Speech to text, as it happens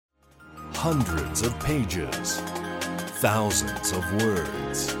Hundreds of pages, thousands of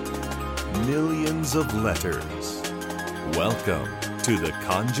words, millions of letters. Welcome to the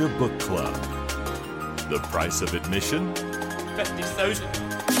Conjure Book Club. The price of admission? 50,000.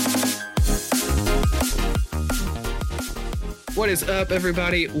 What is up,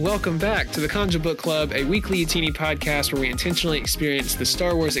 everybody? Welcome back to the Conjure Book Club, a weekly teeny podcast where we intentionally experience the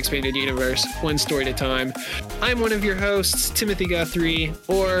Star Wars Expanded Universe one story at a time. I'm one of your hosts, Timothy Guthrie,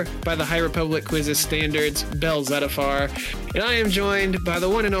 or by the High Republic Quizzes standards, Bell Zettifar, and I am joined by the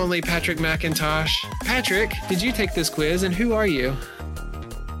one and only Patrick McIntosh. Patrick, did you take this quiz, and who are you?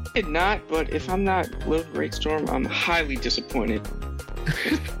 I did not, but if I'm not Little Great Storm, I'm highly disappointed.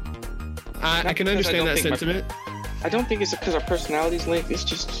 I can understand that sentiment. I don't think it's because our personalities link. It's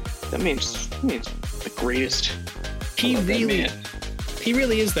just that man's the greatest. He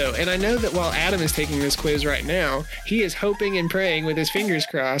really is, though. And I know that while Adam is taking this quiz right now, he is hoping and praying with his fingers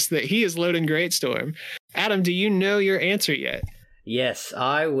crossed that he is Loden Greatstorm. Adam, do you know your answer yet? Yes,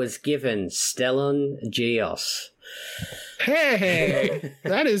 I was given Stellan Geos. Hey,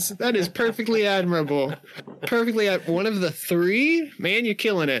 that is perfectly admirable. One of the three? Man, you're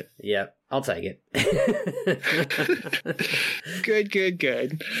killing it. Yep. I'll take it.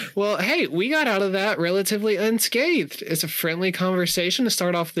 Good. Well, hey, we got out of that relatively unscathed. It's a friendly conversation to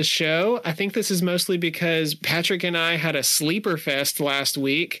start off the show. I think this is mostly because Patrick and I had a sleeper fest last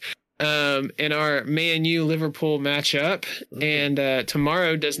week in our Man U Liverpool matchup, and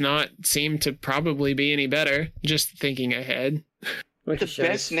tomorrow does not seem to probably be any better. Just thinking ahead. The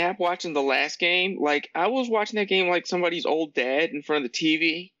best nap watching the last game. Like, I was watching that game like somebody's old dad in front of the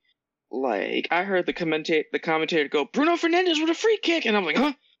TV. Like, I heard the commentator go, Bruno Fernandes with a free kick. And I'm like,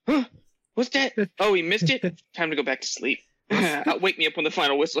 huh? What's that? Oh, he missed it? Time to go back to sleep. Wake me up when the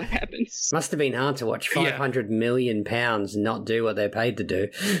final whistle happens. Must have been hard to watch £500 million not do what they're paid to do.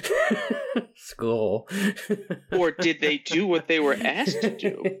 Score. Or did they do what they were asked to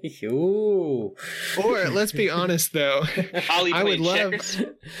do? Ooh. Or, let's be honest, though. I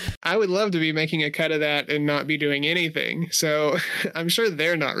would love to be making a cut of that and not be doing anything. So I'm sure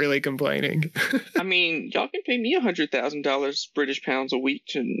they're not really complaining. I mean, y'all can pay me $100,000 British pounds a week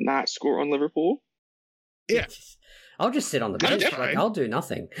to not score on Liverpool. Yeah. I'll just sit on the bench. Like, I'll do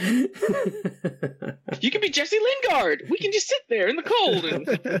nothing. You can be Jesse Lingard. We can just sit there in the cold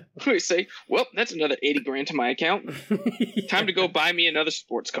and we say, well, that's another 80 grand to my account. Time to go buy me another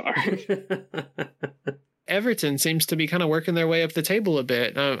sports car. Everton seems to be kind of working their way up the table a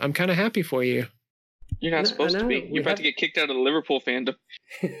bit. I'm kind of happy for you. You're not supposed to be. You're about to get kicked out of the Liverpool fandom.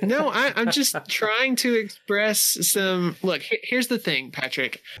 No, I'm just trying to express some... Look, here's the thing,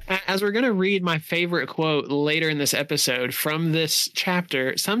 Patrick. As we're going to read my favorite quote later in this episode from this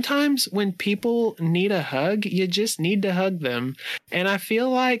chapter, sometimes when people need a hug, you just need to hug them. And I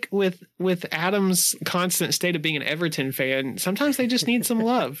feel like with Adam's constant state of being an Everton fan, sometimes they just need some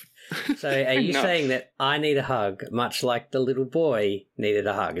love. So are you saying that I need a hug, much like the little boy needed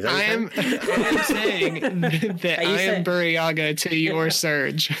a hug? Is that I am saying that I am Buryaga to your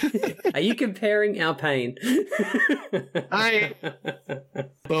Surge. Are you comparing our pain?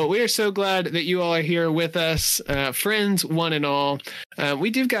 Well, we are so glad that you all are here with us, friends, one and all.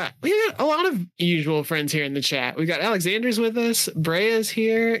 We got a lot of usual friends here in the chat. We got Alexander's with us, Brea's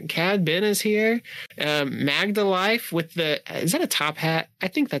here, Cad Ben is here, Magda Life with is that a top hat? I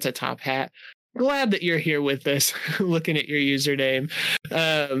think that's a top hat. Glad that you're here with us, looking at your username.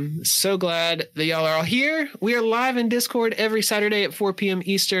 So glad that y'all are all here. We are live in Discord every Saturday at 4 p.m.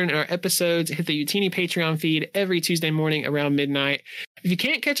 Eastern, and our episodes hit the Utini Patreon feed every Tuesday morning around midnight. If you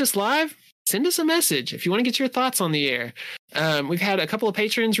can't catch us live, send us a message if you want to get your thoughts on the air. We've had a couple of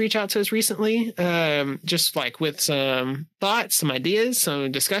patrons reach out to us recently, just like with some thoughts, some ideas,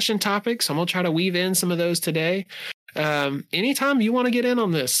 some discussion topics. I'm going to try to weave in some of those today. Anytime you want to get in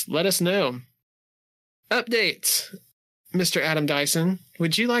on this, let us know. Updates. Mr. Adam Dyson,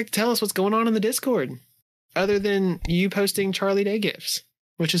 would you like to tell us what's going on in the Discord? Other than you posting Charlie Day gifs,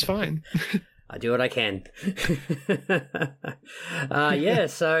 which is fine. I do what I can.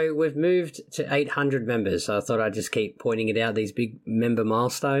 So we've moved to 800 members. So I thought I'd just keep pointing it out, these big member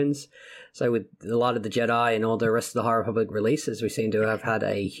milestones. So with the Light of the Jedi and all the rest of the High Republic releases, we seem to have had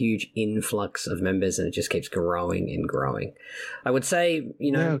a huge influx of members, and it just keeps growing and growing. I would say,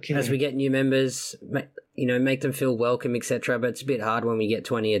 as we get new members, make them feel welcome, etc. But it's a bit hard when we get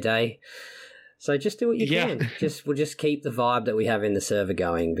 20 a day. So just do what you can. We'll just keep the vibe that we have in the server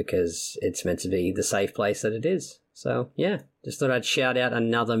going, because it's meant to be the safe place that it is. So just thought I'd shout out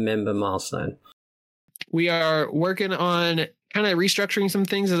another member milestone. We are working on kind of restructuring some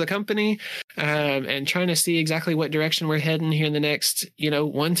things as a company, and trying to see exactly what direction we're heading here in the next,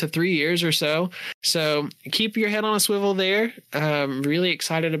 1 to 3 years or so. So keep your head on a swivel there. Really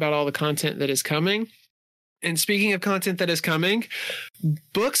excited about all the content that is coming. And speaking of content that is coming,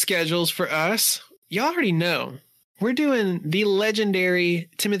 book schedules for us, you already know. We're doing the legendary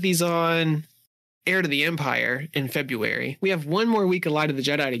Timothy Zahn Heir to the Empire in February. We have one more week of Light of the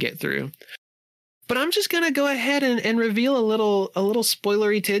Jedi to get through. But I'm just going to go ahead and reveal a little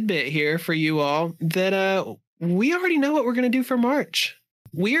spoilery tidbit here for you all that we already know what we're going to do for March.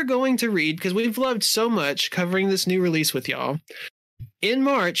 We are going to read, because we've loved so much covering this new release with y'all. In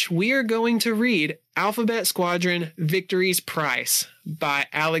March, we are going to read Alphabet Squadron Victory's Price by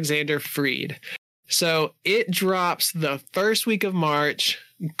Alexander Freed. So it drops the first week of March.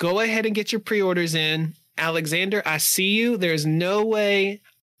 Go ahead and get your pre-orders in. Alexander, I see you. There's no way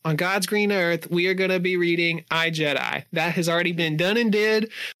on God's green earth we are going to be reading Jedi. That has already been done and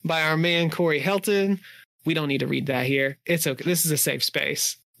did by our man Corey Helton. We don't need to read that here. It's okay. This is a safe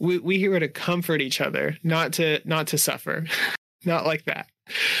space. We here to comfort each other, not to suffer. Not like that.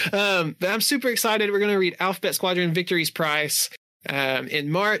 But I'm super excited. We're going to read Alphabet Squadron Victory's Price in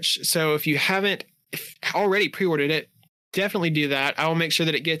March. So if you haven't already pre-ordered it, definitely do that. I will make sure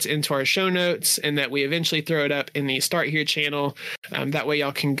that it gets into our show notes and that we eventually throw it up in the Start Here channel. That way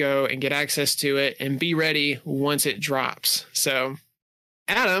y'all can go and get access to it and be ready once it drops. So,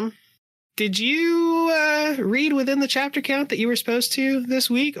 Adam, did you read within the chapter count that you were supposed to this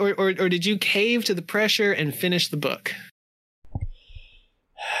week? Or did you cave to the pressure and finish the book?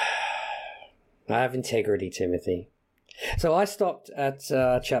 I have integrity, Timothy. So I stopped at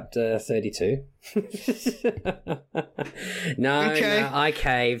chapter 32. No, I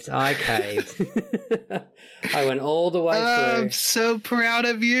caved. I went all the way through. I'm so proud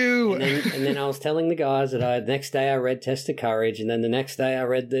of you. And then I was telling the guys that next day I read Test of Courage, and then the next day I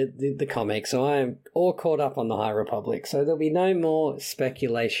read the comic. So I am all caught up on the High Republic. So there'll be no more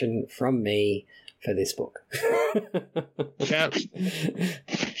speculation from me for this book. Yep.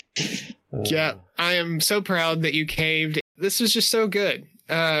 Yeah, I am so proud that you caved. This was just so good.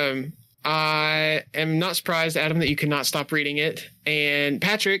 I am not surprised, Adam, that you could not stop reading it. And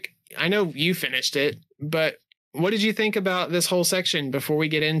Patrick, I know you finished it, but what did you think about this whole section before we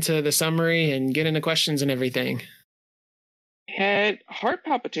get into the summary and get into questions and everything? Had heart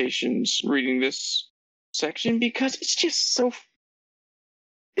palpitations reading this section because it's just so...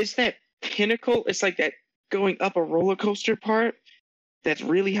 It's that pinnacle. It's like that going up a roller coaster part that's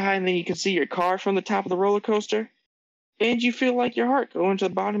really high, and then you can see your car from the top of the roller coaster, and you feel like your heart going to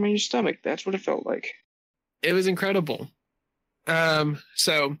the bottom of your stomach. That's what it felt like. It was incredible.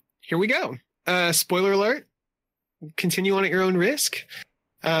 So here we go. Spoiler alert. Continue on at your own risk.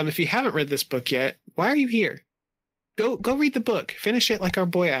 If you haven't read this book yet, why are you here? Go read the book. Finish it like our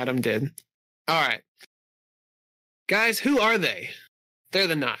boy Adam did. All right. Guys, who are they? They're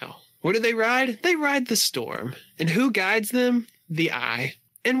the Nile. What do they ride? They ride the storm. And who guides them? The Eye.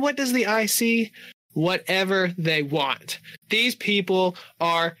 And what does the Eye see? Whatever they want. These people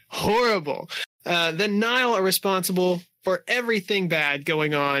are horrible. The Nile are responsible for everything bad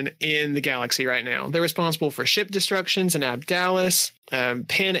going on in the galaxy right now. They're responsible for ship destructions in Abdalis.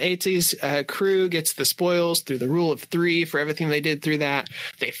 Pan Ati's crew gets the spoils through the rule of 3 for everything they did through that.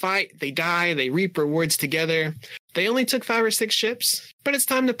 They fight, they die, they reap rewards together. They only took 5 or 6 ships, but it's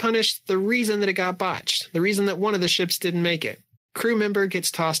time to punish the reason that it got botched, the reason that one of the ships didn't make it. Crew member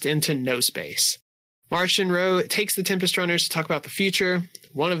gets tossed into no space. Martian Rowe takes the Tempest Runners to talk about the future.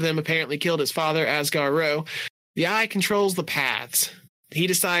 One of them apparently killed his father, Asgar Rowe. The Eye controls the paths. He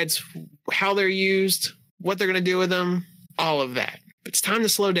decides how they're used, what they're going to do with them, all of that. But it's time to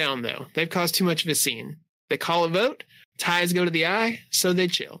slow down, though. They've caused too much of a scene. They call a vote. Ties go to the Eye, so they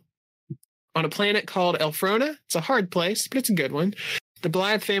chill. On a planet called Elfrona, it's a hard place, but it's a good one. The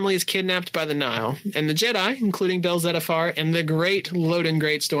Blythe family is kidnapped by the Nile, and the Jedi, including Bel Zettifar and the great Loden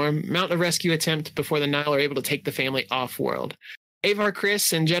Greatstorm, mount a rescue attempt before the Nile are able to take the family off-world. Avar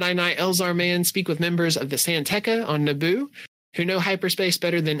Kriss and Jedi Knight Elzar Mann speak with members of the Santeca on Naboo, who know hyperspace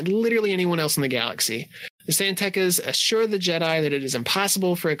better than literally anyone else in the galaxy. The Santecas assure the Jedi that it is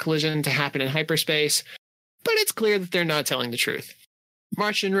impossible for a collision to happen in hyperspace, but it's clear that they're not telling the truth.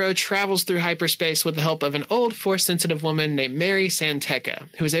 Martian Rowe travels through hyperspace with the help of an old Force-sensitive woman named Mary Santeca,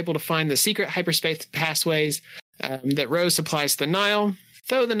 who is able to find the secret hyperspace pathways that Rowe supplies to the Nile,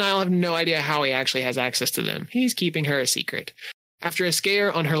 though the Nile have no idea how he actually has access to them. He's keeping her a secret. After a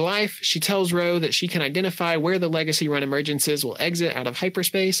scare on her life, she tells Rowe that she can identify where the Legacy-run emergences will exit out of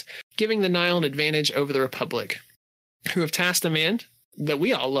hyperspace, giving the Nile an advantage over the Republic, who have tasked a man that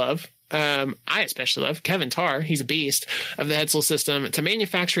we all love, I especially love Kevin Tarr, he's a beast of the Hetzel system, to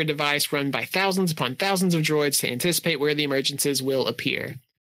manufacture a device run by thousands upon thousands of droids to anticipate where the emergencies will appear.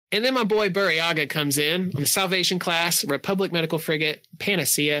 And then my boy Burryaga comes in on the Salvation class, Republic medical frigate,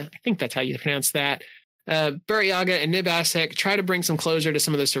 Panacea. I think that's how you pronounce that. Burryaga and Nib Assek try to bring some closure to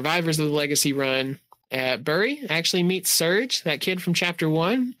some of the survivors of the Legacy run. Burry actually meets Surge, that kid from Chapter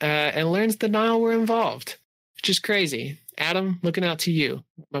 1, and learns the Nile were involved, which is crazy. Adam, looking out to you,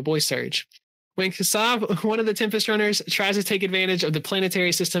 my boy Surge. When Kassav, one of the Tempest Runners, tries to take advantage of the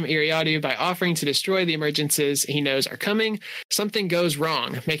planetary system Iriadu by offering to destroy the emergencies he knows are coming, something goes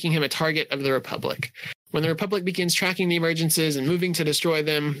wrong, making him a target of the Republic. When the Republic begins tracking the emergencies and moving to destroy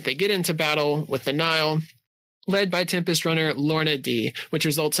them, they get into battle with the Nile, led by Tempest Runner Lorna D, which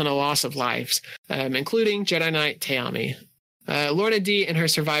results in a loss of lives, including Jedi Knight Teami. Lorna D and her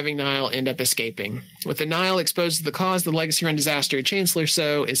surviving Nile end up escaping. With the Nile exposed to the cause of the Legacy Run disaster, Chancellor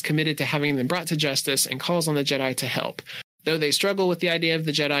So is committed to having them brought to justice and calls on the Jedi to help, though they struggle with the idea of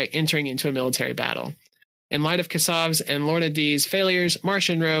the Jedi entering into a military battle. In light of Kassav's and Lorna D's failures,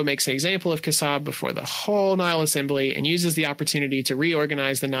 Martian Row makes an example of Kassav before the whole Nile Assembly and uses the opportunity to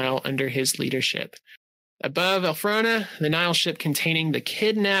reorganize the Nile under his leadership. Above Elfrona, the Nile ship containing the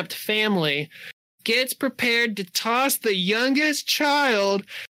kidnapped family gets prepared to toss the youngest child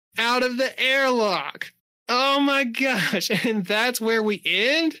out of the airlock. Oh my gosh. And that's where we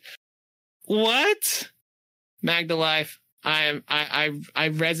end? What? Magdalife, I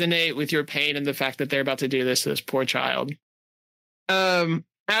resonate with your pain and the fact that they're about to do this to this poor child. Adam,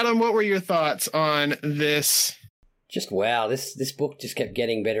 what were your thoughts on this? Just wow, this book just kept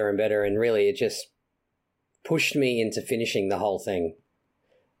getting better and better, and really it just pushed me into finishing the whole thing.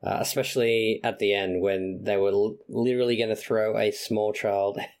 Especially at the end when they were literally going to throw a small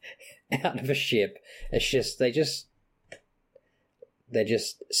child out of a ship. It's just, they're just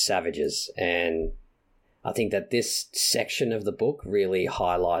savages. And I think that this section of the book really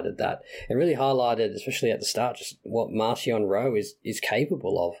highlighted that. It really highlighted, especially at the start, just what Marcion Rowe is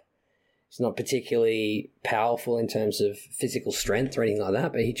capable of. He's not particularly powerful in terms of physical strength or anything like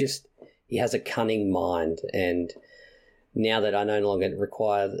that, but he has a cunning mind. And now that I no longer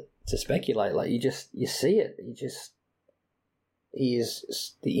require to speculate, like you see it. He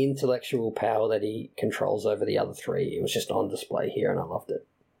is the intellectual power that he controls over the other three. It was just on display here, and I loved it.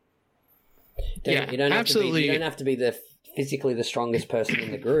 You don't absolutely. You don't have to be physically the strongest person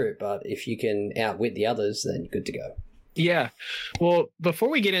in the group, but if you can outwit the others, then you're good to go. Yeah. Well, before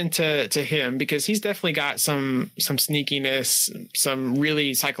we get into him, because he's definitely got some sneakiness, some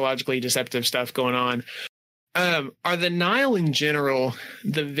really psychologically deceptive stuff going on. Are the Nile in general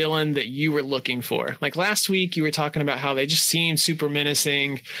the villain that you were looking for? Like last week, you were talking about how they just seemed super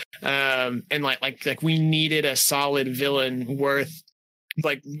menacing, and like we needed a solid villain worth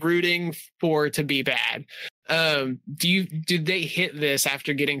like rooting for to be bad. Did they hit this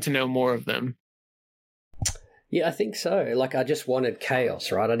after getting to know more of them? Yeah, I think so. Like I just wanted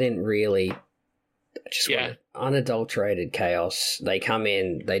chaos, right? I just wanted unadulterated chaos. They come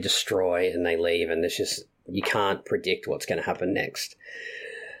in, they destroy, and they leave, and it's just. You can't predict what's going to happen next.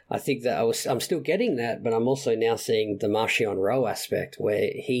 I think that I'm still getting that, but I'm also now seeing the Marcion Rowe aspect where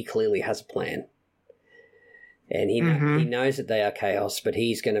he clearly has a plan. And he knows that they are chaos, but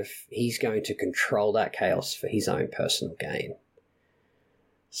he's going to control that chaos for his own personal gain.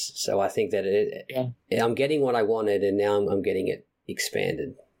 So I think that I'm getting what I wanted, and now I'm getting it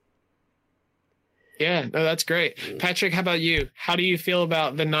expanded. Yeah, no, that's great. Patrick, how about you? How do you feel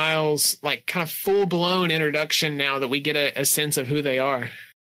about the Nile's like kind of full-blown introduction now that we get a sense of who they are?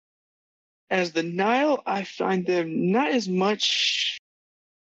 As the Nile, I find them not as much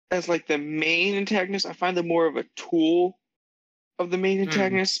as like the main antagonist. I find them more of a tool of the main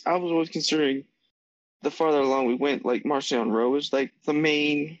antagonist. I was always considering the farther along we went, like Marcion Rowe is like the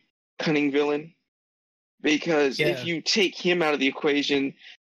main cunning villain. Because if you take him out of the equation,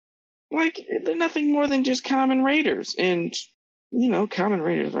 like, they're nothing more than just common raiders. And, common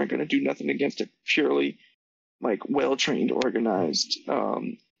raiders aren't going to do nothing against a purely, like, well-trained, organized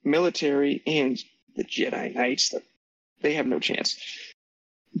military, and the Jedi Knights. They have no chance.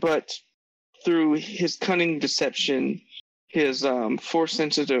 But through his cunning deception, his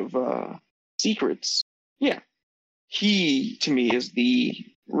Force-sensitive secrets, he, to me, is the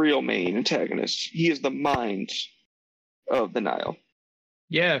real main antagonist. He is the mind of the Nile.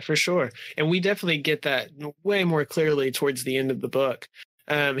 Yeah, for sure. And we definitely get that way more clearly towards the end of the book.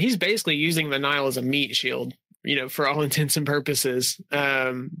 He's basically using the Nile as a meat shield, for all intents and purposes,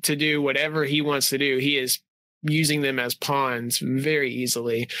 to do whatever he wants to do. He is using them as pawns very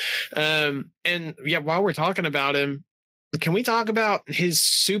easily. While we're talking about him, can we talk about his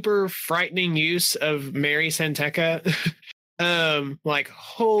super frightening use of Mary Santeca? Like,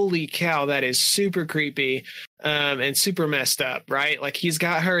 holy cow, that is super creepy, and super messed up, right? Like, he's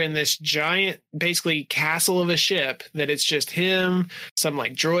got her in this giant, basically castle of a ship that it's just him, some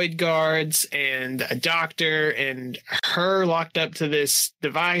like droid guards and a doctor, and her locked up to this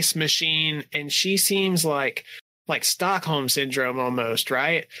device machine, and she seems like Stockholm syndrome almost,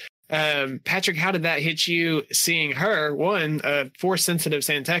 right? Patrick, how did that hit you seeing her, one, force sensitive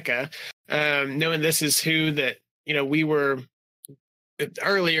Santeca, knowing this is who that, we were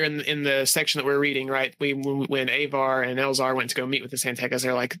earlier in the section that we're reading, right? When Avar and Elzar went to go meet with the Santecas,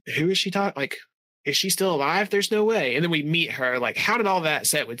 they're like, who is she talking? Like, is she still alive? There's no way. And then we meet her. Like, how did all that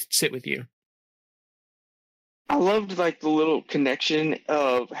sit with you? I loved like the little connection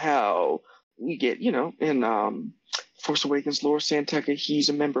of how we get, in Force Awakens, Lord Santeca, he's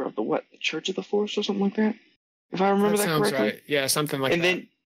a member of the Church of the Force or something like that. If I remember that sounds correctly. Right. Yeah, something like that. And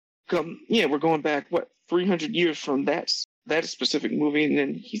then, we're going back 300 years from that specific movie, and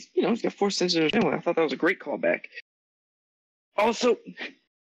then he's got force sensitive. I thought that was a great callback. Also,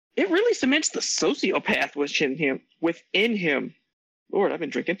 it really cements the sociopath within him. Lord, I've been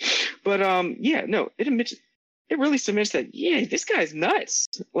drinking, but it really cements that this guy's nuts.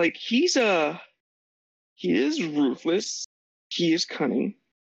 Like he is ruthless, he is cunning,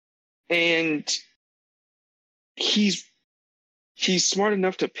 and he's smart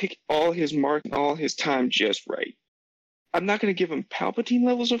enough to pick all his mark and all his time just right. I'm not going to give him Palpatine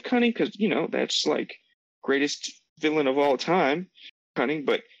levels of cunning because, that's like greatest villain of all time, cunning,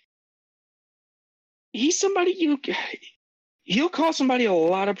 but he's somebody he'll cause somebody a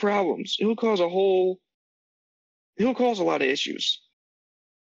lot of problems. He'll cause a lot of issues.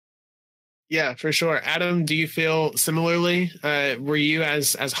 Yeah, for sure. Adam, do you feel similarly? Were you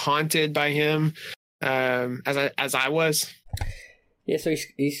as haunted by him as I was? Yeah, so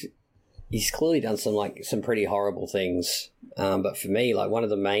he's clearly done some pretty horrible things. But for me, like one of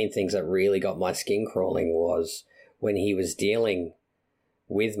the main things that really got my skin crawling was when he was dealing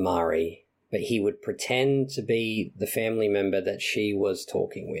with Mari, but he would pretend to be the family member that she was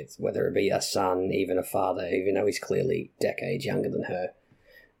talking with, whether it be a son, even a father, even though he's clearly decades younger than her,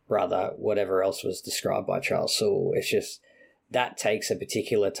 brother, whatever else was described by Charles Soule. It's just that takes a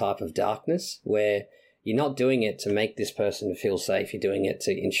particular type of darkness where you're not doing it to make this person feel safe. You're doing it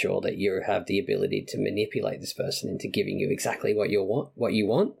to ensure that you have the ability to manipulate this person into giving you exactly what you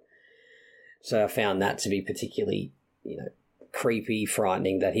want. So I found that to be particularly, creepy,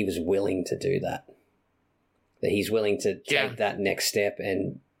 frightening that he was willing to do that. That he's willing to take that next step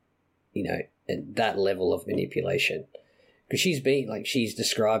and, at that level of manipulation. Because she's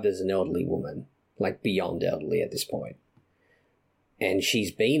described as an elderly woman, like beyond elderly at this point. And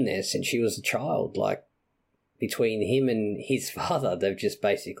she's been there since she was a child, like, between him and his father, they've just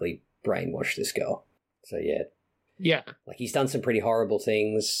basically brainwashed this girl. So, yeah. Like, he's done some pretty horrible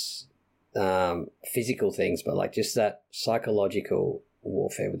things, physical things, but, like, just that psychological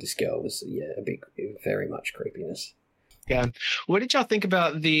warfare with this girl was, very much creepiness. Yeah. What did y'all think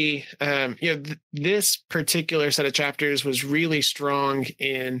about the, this particular set of chapters was really strong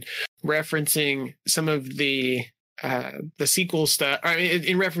in referencing some of the sequel stuff. I mean,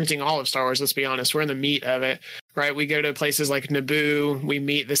 in referencing all of Star Wars, let's be honest, we're in the meat of it, right? We go to places like Naboo, we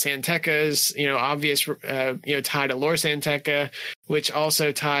meet the Santecas, obvious, tie to Lore Santeca, which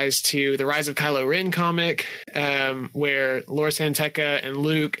also ties to the Rise of Kylo Ren comic, where Lore Santeca and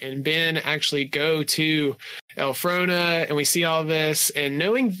Luke and Ben actually go to Elfrona, and we see all this, and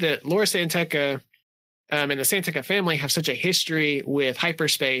knowing that Lore Santeca and the Santeca family have such a history with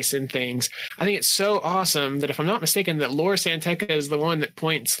hyperspace and things, I think it's so awesome that, if I'm not mistaken, that Lore Santeca is the one that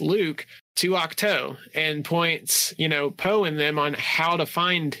points Luke to Octo and points, Poe and them on how to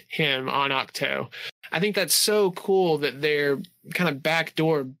find him on Octo. I think that's so cool that they're kind of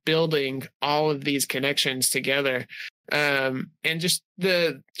backdoor building all of these connections together. And just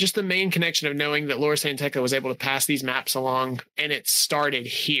the main connection of knowing that Lore Santeca was able to pass these maps along, and it started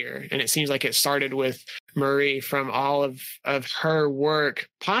here. And it seems like it started with Marie from all of her work,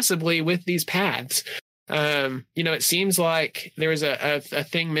 possibly with these paths. It seems like there was a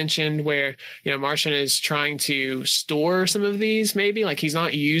thing mentioned where, Martian is trying to store some of these, maybe like he's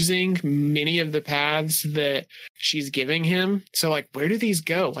not using many of the paths that she's giving him. So like, where do these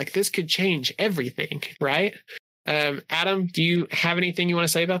go? Like, this could change everything, right? Adam, do you have anything you want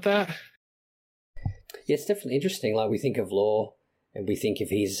to say about that? Yeah, it's definitely interesting. Like, we think of Lore and we think of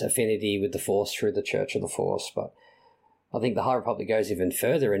his affinity with the Force through the Church of the Force, but I think the High Republic goes even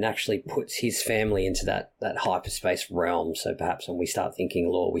further and actually puts his family into that hyperspace realm. So perhaps when we start thinking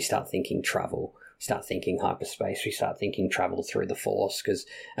lore, we start thinking travel, we start thinking hyperspace, we start thinking travel through the Force. Because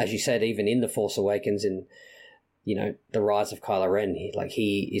as you said, even in The Force Awakens and, you know, The Rise of Kylo Ren,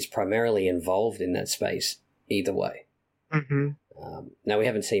 he is primarily involved in that space either way. Mm-hmm. Now, we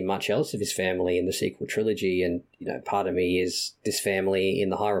haven't seen much else of his family in the sequel trilogy, and, you know, part of me is this family in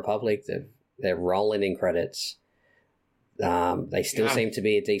the High Republic, they're rolling in credits. They still seem to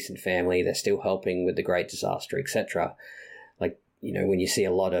be a decent family. They're still helping with the Great Disaster, etc. Like, you know, when you see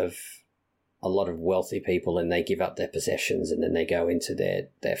a lot of wealthy people and they give up their possessions and then they go into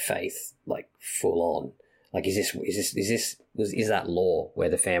their faith, like, full on. Like, is that lore where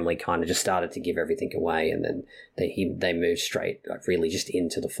the family kind of just started to give everything away and then they move straight, like, really just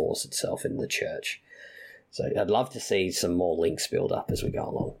into the Force itself in the church? So I'd love to see some more links build up as we go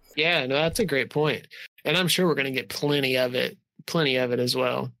along. Yeah, no, that's a great point. And I'm sure we're going to get plenty of it as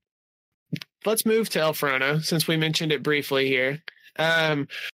well. Let's move to El Frono, since we mentioned it briefly here.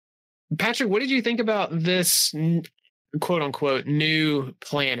 Patrick, what did you think about this quote unquote new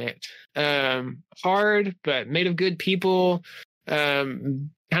planet? Hard, but made of good people. Kind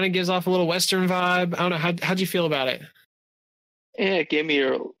of gives off a little Western vibe. I don't know. How'd you feel about it? Yeah, it gave me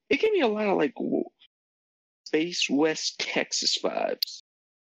a lot of like space West Texas vibes.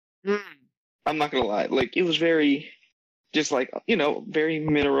 I'm not gonna lie. Like, it was very, just like, you know, very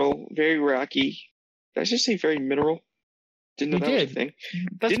mineral, very rocky. Did I just say very mineral? Didn't know that was a thing.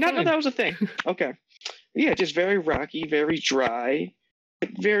 Did not know that was a thing. Okay. Yeah, just very rocky, very dry,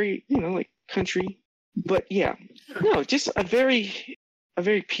 very, you know, like country. But yeah, no, just a very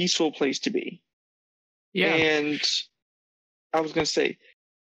peaceful place to be. Yeah. And I was gonna say,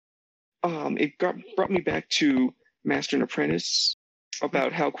 it brought me back to Master and Apprentice,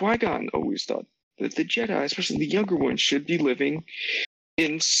 about how Qui-Gon always thought that the Jedi, especially the younger ones, should be living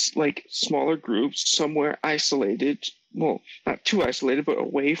in like smaller groups, somewhere isolated. Well, not too isolated, but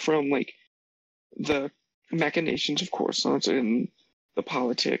away from like the machinations of Coruscant and the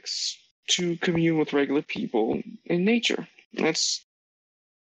politics, to commune with regular people in nature.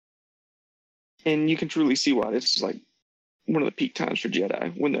 And you can truly see why this is like one of the peak times for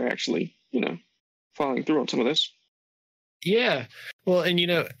Jedi, when they're actually, you know, following through on some of this. Yeah. Well, and, you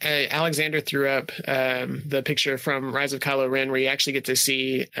know, Alexander threw up the picture from Rise of Kylo Ren where you actually get to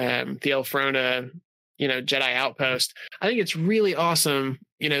see the El Frona, you know, Jedi outpost. I think it's really awesome,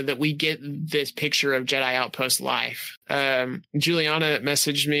 you know, that we get this picture of Jedi outpost life. Juliana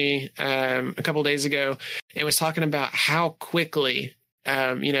messaged me a couple days ago and was talking about how quickly,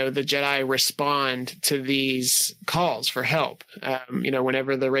 you know, the Jedi respond to these calls for help, you know,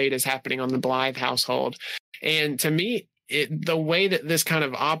 whenever the raid is happening on the Blythe household. And to me, the way that this kind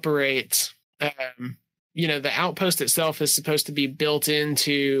of operates, you know, the outpost itself is supposed to be built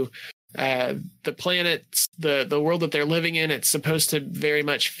into the planets, the world that they're living in. It's supposed to very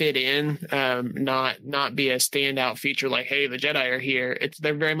much fit in, not be a standout feature like, hey, the Jedi are here.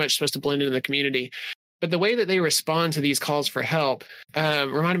 They're very much supposed to blend into the community. But the way that they respond to these calls for help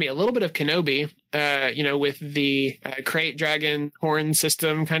reminded me a little bit of Kenobi, you know, with the crate dragon horn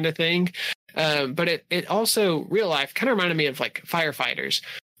system kind of thing. But it also, real life, kind of reminded me of like firefighters.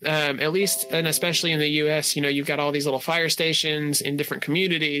 At least, and especially in the US, you know, you've got all these little fire stations in different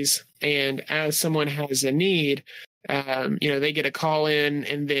communities. And as someone has a need, you know, they get a call in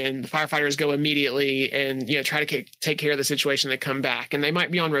and then the firefighters go immediately and, you know, try to take care of the situation. They come back and they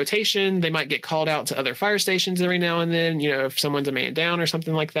might be on rotation. They might get called out to other fire stations every now and then, you know, if someone's a man down or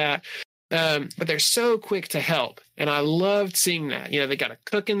something like that. But they're so quick to help. And I loved seeing that. You know, they got a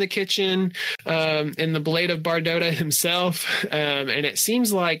cook in the kitchen, and the Blade of Bardota himself. And it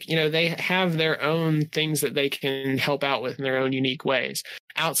seems like, you know, they have their own things that they can help out with in their own unique ways.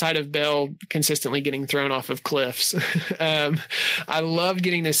 Outside of Bell consistently getting thrown off of cliffs. I loved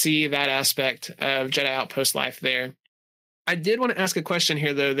getting to see that aspect of Jedi Outpost life there. I did want to ask a question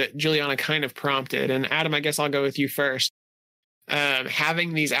here, though, that Juliana kind of prompted. And Adam, I guess I'll go with you first.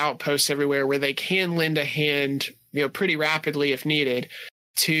 Having these outposts everywhere where they can lend a hand, you know, pretty rapidly if needed,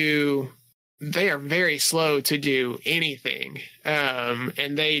 they are very slow to do anything.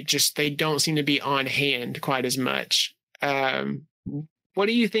 And they don't seem to be on hand quite as much. What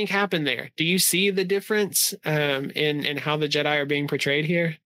do you think happened there? Do you see the difference in how the Jedi are being portrayed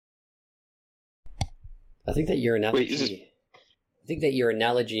here? I think that your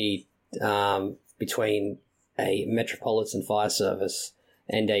analogy between a metropolitan fire service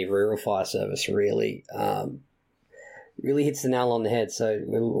and a rural fire service really hits the nail on the head. So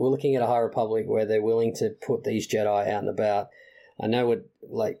we're looking at a High Republic where they're willing to put these Jedi out and about. I know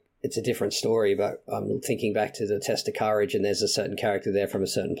it's a different story, but I'm thinking back to the Test of Courage, and there's a certain character there from a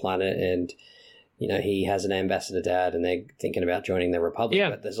certain planet, and he has an ambassador dad, and they're thinking about joining the Republic.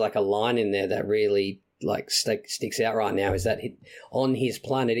 Yeah. But there's like a line in there that really sticks out right now, is that on his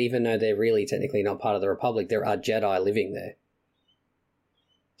planet, even though they're really technically not part of the Republic, there are Jedi living there.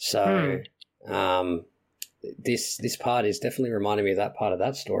 So this part is definitely reminding me of that part of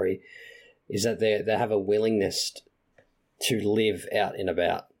that story, is that they have a willingness to live out and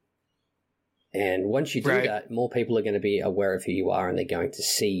about. And once you do that, more people are going to be aware of who you are, and they're going to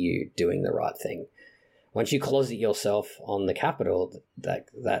see you doing the right thing. Once you closet yourself on the capital, that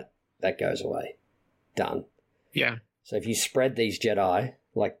goes away. Done. Yeah. So if you spread these Jedi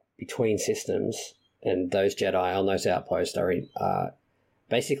like between systems, and those Jedi on those outposts are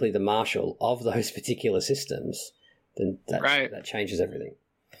basically the marshal of those particular systems, then that changes everything.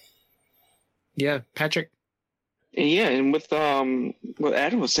 Yeah, Patrick. Yeah, and with what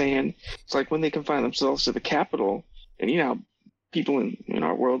Adam was saying, it's like when they confine themselves to the capital, and people in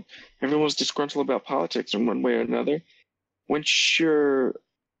our world, everyone's disgruntled about politics in one way or another. Once you're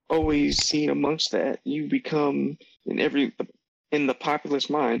always seen amongst that, you become in the populace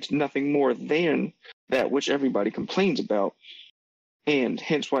mind nothing more than that which everybody complains about, and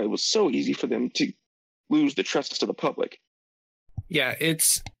hence why it was so easy for them to lose the trust of the public. Yeah,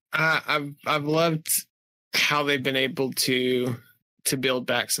 it's I've loved how they've been able to build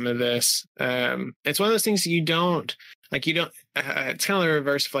back some of this. It's one of those things you don't it's kind of the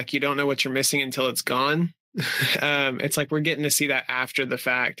reverse of like, you don't know what you're missing until it's gone. It's like we're getting to see that after the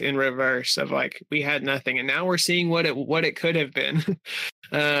fact in reverse of like, we had nothing and now we're seeing what it could have been.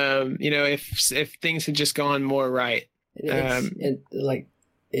 If things had just gone more right.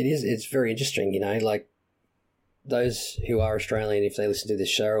 It's very interesting, like those who are Australian, if they listen to this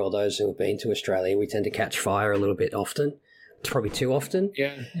show, or those who have been to Australia, we tend to catch fire a little bit often. It's probably too often.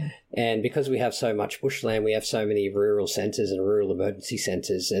 Yeah. And because we have so much bushland, we have so many rural centres and rural emergency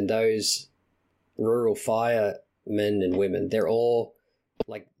centres, and those rural firemen and women, they're all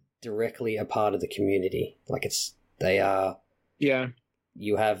like directly a part of the community. Like they are. Yeah.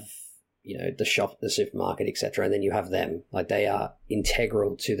 You have, the shop, the supermarket, etc., and then you have them. Like they are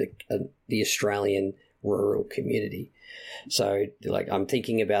integral to the Australian rural community. So like I'm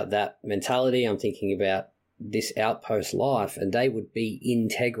thinking about that mentality, I'm thinking about this outpost life, and they would be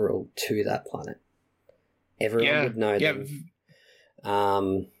integral to that planet. Everyone would know them.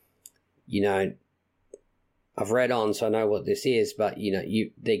 I've read on, so I know what this is, but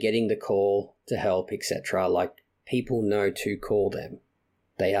they're getting the call to help, etc. Like people know to call them.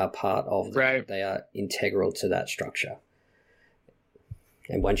 They are part of them. They are integral to that structure.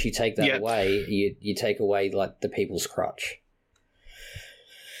 And once you take that away, you take away like the people's crutch.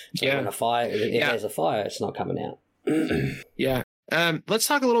 So when there's a fire, it's not coming out. Yeah. Let's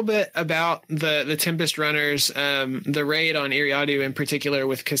talk a little bit about the Tempest runners, the raid on Iriadu in particular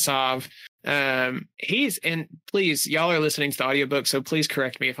with Kassav. And please, y'all are listening to the audiobook, so please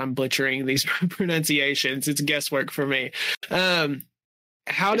correct me if I'm butchering these pronunciations. It's guesswork for me. Kassav.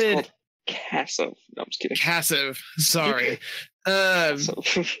 No, I'm just kidding. Kassav. Sorry.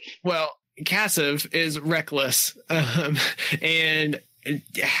 Well, Kassav is reckless. And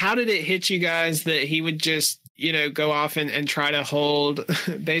how did it hit you guys that he would just, go off and try to hold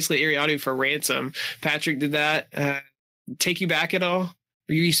basically Iriadu for ransom? Patrick, did that take you back at all?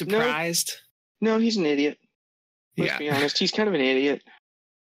 Were you surprised? No, he's an idiot. Let's be honest. He's kind of an idiot.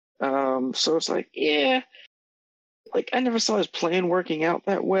 So it's like, I never saw his plan working out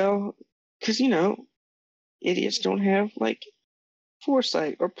that well. Because, idiots don't have,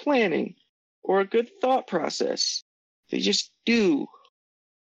 foresight or planning or a good thought process. They just do.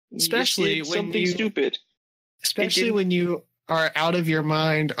 Especially when something stupid. Especially when you are out of your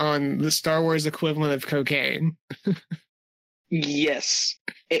mind on the Star Wars equivalent of cocaine. Yes.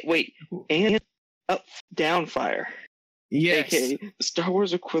 And down fire. Yes. AKA the Star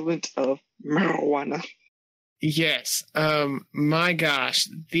Wars equivalent of marijuana. Yes. My gosh,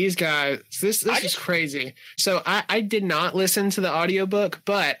 these guys, this is crazy. So I did not listen to the audiobook,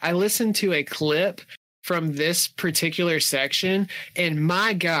 but I listened to a clip from this particular section, and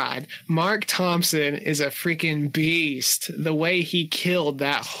my God, Mark Thompson is a freaking beast. The way he killed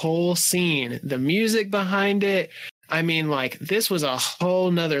that whole scene, the music behind it. I mean, this was a whole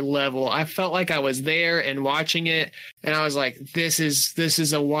nother level. I felt like I was there and watching it, and I was like, this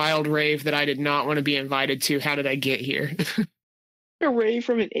is a wild rave that I did not want to be invited to. How did I get here? A rave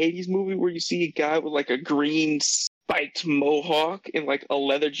from an 80s movie where you see a guy with a green spiked mohawk and a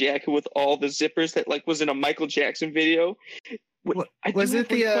leather jacket with all the zippers that was in a Michael Jackson video. I Was do it have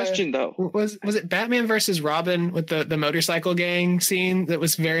the one question though? was it Batman versus Robin with the motorcycle gang scene that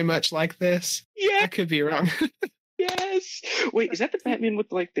was very much like this? Yeah. I could be wrong. Yes. Wait, is that the Batman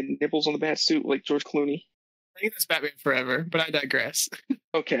with like the nipples on the bat suit, like George Clooney? I think that's Batman Forever, but I digress.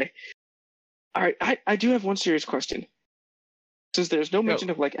 Okay. All right. I do have one serious question. Since there's no mention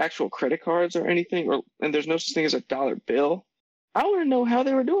of like actual credit cards or anything, and there's no such thing as a dollar bill, I want to know how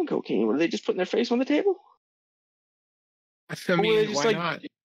they were doing cocaine. Were they just putting their face on the table? I mean, why like, not?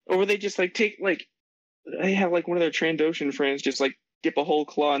 Or were they just like they have like one of their Trandoshan friends just like dip a whole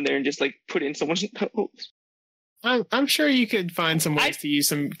claw in there and just like put it in someone's nose? I'm sure you could find some ways to use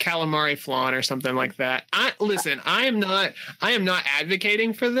some calamari flan or something like that. I am not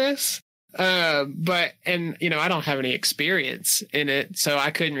advocating for this. But I don't have any experience in it, so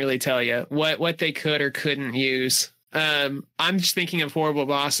I couldn't really tell you what they could or couldn't use. I'm just thinking of horrible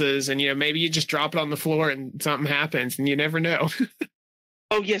bosses, and maybe you just drop it on the floor and something happens, and you never know.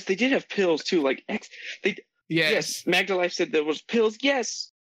 Oh yes, they did have pills too. Like yes, Magdalife said there was pills.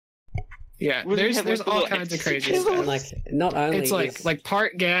 Yes. Yeah, there's all kinds of crazy stuff. Like not only it's like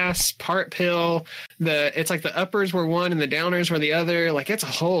part gas, part pill. It's like the uppers were one and the downers were the other. Like it's a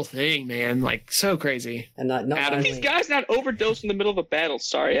whole thing, man. Like so crazy. And not Adam, these guys not overdosed in the middle of a battle.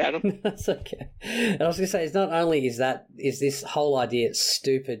 Sorry, Adam. That's okay. And I was gonna say, it's not only is this whole idea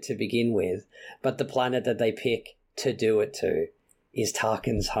stupid to begin with, but the planet that they pick to do it to is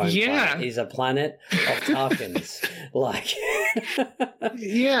Tarkin's home planet. Is a planet of Tarkins. Like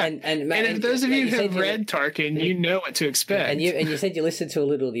yeah. And those of you who have read Tarkin, you know what to expect. And you said you listened to a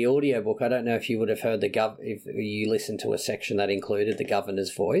little of the audiobook. I don't know if you would have heard if you listened to a section that included the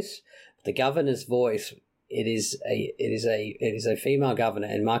governor's voice. The governor's voice, it is a female governor,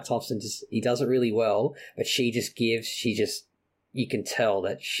 and Mark Thompson he does it really well, but you can tell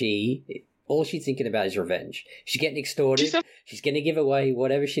that all she's thinking about is revenge. She's getting extorted. She's going to give away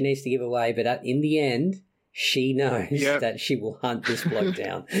whatever she needs to give away, but in the end, she knows that she will hunt this bloke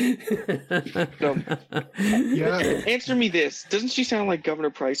down. Answer me this. Doesn't she sound like Governor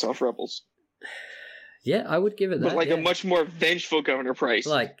Price off Rebels? Yeah, I would give it that. But a much more vengeful Governor Price.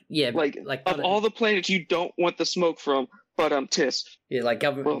 Like of all the planets you don't want the smoke from, but Tisk. Yeah, like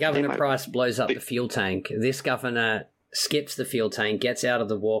Governor Price blows up the fuel tank. This governor skips the fuel tank, gets out of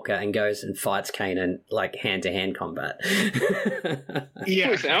the walker, and goes and fights Kanan like hand-to-hand combat.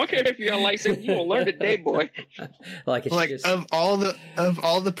 Yeah, I don't care if you got a license, you will learn today, boy. Of all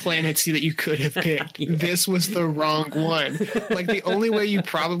the planets that you could have picked, this was the wrong one. Like the only way you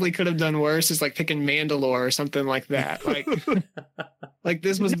probably could have done worse is like picking Mandalore or something like that. Like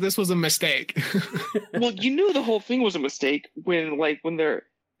this was a mistake. Well, you knew the whole thing was a mistake when they're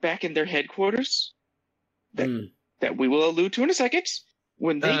back in their headquarters. That we will allude to in a second,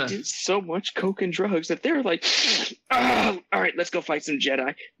 when they did so much coke and drugs that they were like, all right, let's go fight some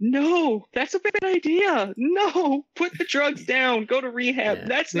Jedi. No, that's a bad idea. No, put the drugs down. Go to rehab.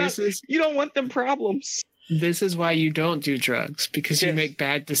 Yeah. You don't want them problems. This is why you don't do drugs, because you make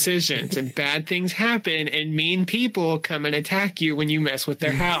bad decisions and bad things happen and mean people come and attack you when you mess with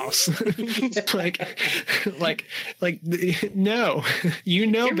their house. No, you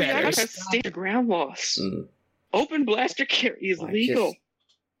know better. Has state ground laws. Open blaster carry is legal.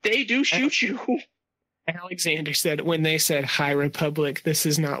 They do shoot you. Alexander said, when they said High Republic, this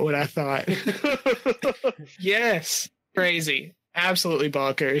is not what I thought. Yes. Crazy. Absolutely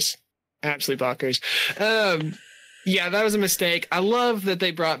bonkers. Yeah, that was a mistake. I love that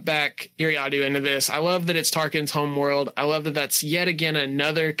they brought back Iriadu into this. I love that it's Tarkin's homeworld. I love that that's yet again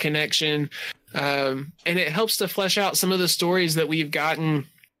another connection. And it helps to flesh out some of the stories that we've gotten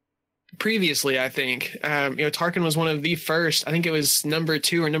previously. I think Tarkin was one of the first, I think it was number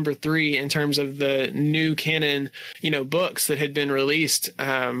 2 or number 3 in terms of the new canon books that had been released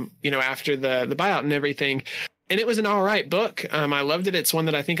after the buyout and everything, and it was an all right book. I loved it. It's one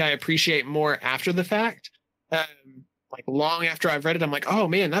that I think I appreciate more after the fact. Long after I've read it, I'm like, oh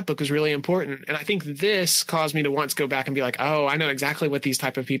man, that book was really important. And I think this caused me to once go back and be like, oh, I know exactly what these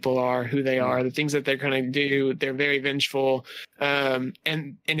type of people are, who they are, the things that they're going to do. They're very vengeful. And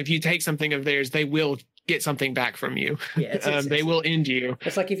if you take something of theirs, they will get something back from you. Yeah, they will end you.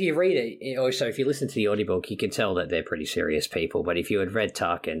 It's like if you read it, also if you listen to the audiobook, you can tell that they're pretty serious people. But if you had read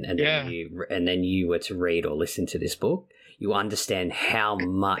Tarkin and then you were to read or listen to this book, you understand how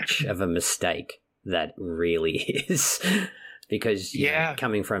much of a mistake that really is, because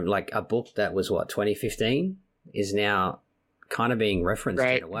coming from a book that was 2015 is now kind of being referenced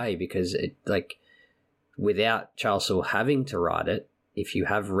in a way, because it without Charles Soule having to write it, if you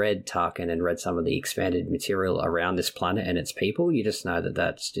have read Tarkin and read some of the expanded material around this planet and its people, you just know that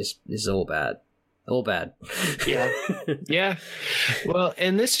this is all bad. All bad. Yeah. Yeah. Well,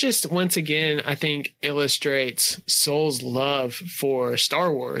 and this just once again, I think, illustrates Soul's love for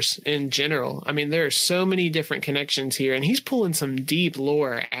Star Wars in general. I mean, there are so many different connections here, and he's pulling some deep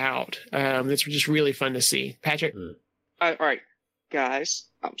lore out. That's just really fun to see. Patrick? All right, guys,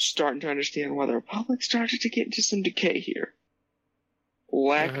 I'm starting to understand why the Republic started to get into some decay here.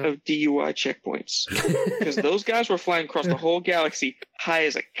 Lack of DUI checkpoints. Because those guys were flying across the whole galaxy high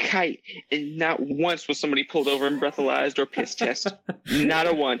as a kite, and not once was somebody pulled over and breathalyzed or piss tested. Not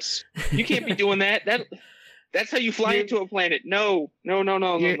a once. You can't be doing that. That's how you fly into a planet. No.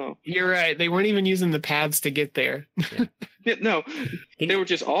 You're right. They weren't even using the pads to get there. No. They were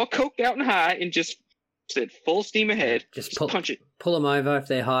just all coked out and high and just said full steam ahead. Just punch it. Pull them over if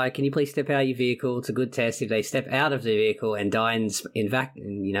they're high. Can you please step out of your vehicle? It's a good test. If they step out of the vehicle and die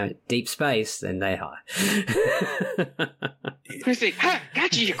in deep space, then they're high. Chris, ha,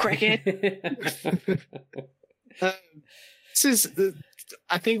 got you crackhead. This is,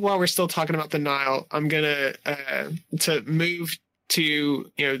 I think, while we're still talking about the Nile, I'm gonna to move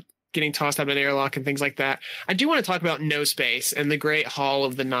to getting tossed out of an airlock and things like that. I do want to talk about No Space and the Great Hall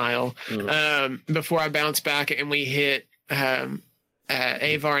of the Nile before I bounce back and we hit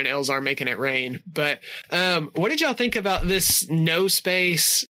Avar and Elzar making it rain. But what did y'all think about this No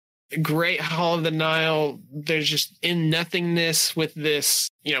Space Great Hall of the Nile? There's just in nothingness with this,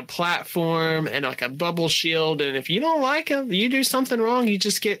 platform and like a bubble shield. And if you don't like them, you do something wrong, you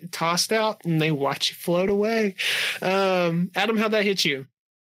just get tossed out and they watch you float away. Adam, how'd that hit you?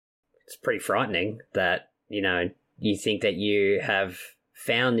 It's pretty frightening that, you think that you have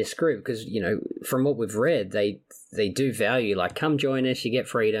found this group because, from what we've read, they do value, like, come join us, you get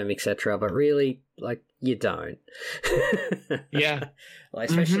freedom, etc. But really, like, you don't. Yeah. Like,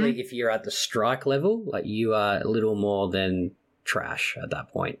 especially if you're at the strike level, like, you are a little more than trash at that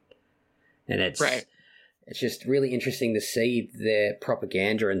point. And it's just really interesting to see their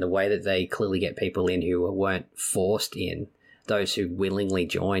propaganda and the way that they clearly get people in who weren't forced in. Those who willingly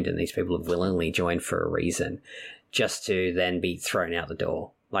joined, and these people have willingly joined for a reason, just to then be thrown out the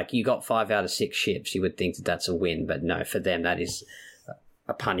door. Like, you got 5 out of 6 ships, you would think that that's a win, but no, for them that is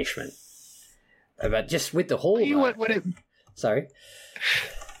a punishment. But just with the Hall, sorry.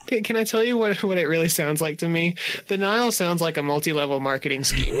 Can I tell you what it really sounds like to me? The Nile sounds like a multi-level marketing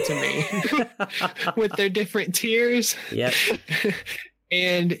scheme to me, with their different tiers. Yep.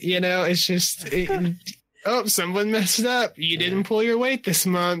 And it's just. Oh, someone messed up. You didn't pull your weight this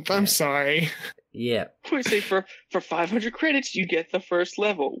month. I'm sorry. Yeah. We say for 500 credits, you get the first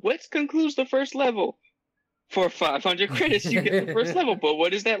level. What concludes the first level? For 500 credits, you get the first level. But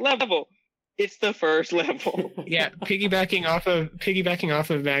what is that level? It's the first level. Yeah, piggybacking off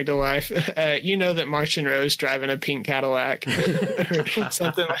of Magda Life, you know that Martian Rose driving a pink Cadillac or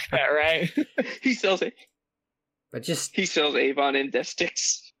something like that, right? He sells it. But he sells Avon and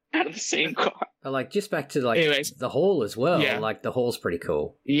Destix out of the same car. Like, just back to Anyways, the Hall as well. Yeah. Like, the Hall's pretty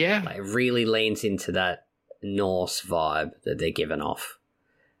cool. Yeah, like, it really leans into that Norse vibe that they're giving off.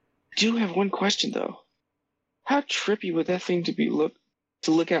 I do have one question though. How trippy would that thing to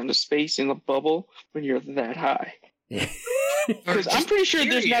look out into space in a bubble when you're that high? Because I'm pretty sure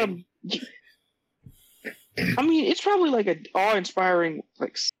there's not a. I mean, it's probably like an awe-inspiring.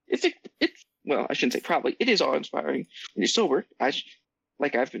 Like it's well, I shouldn't say probably. It is awe-inspiring when you're sober. I've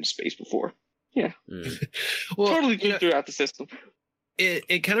been to space before. Yeah. Well, totally throughout the system.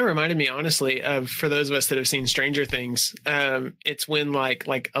 It kind of reminded me, honestly, of, for those of us that have seen Stranger Things, it's when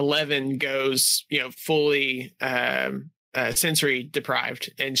like 11 goes, fully sensory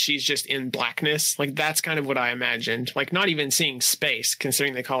deprived, and she's just in blackness. Like, that's kind of what I imagined. Like, not even seeing space,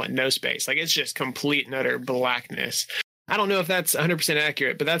 considering they call it no space. Like, it's just complete and utter blackness. I don't know if that's 100%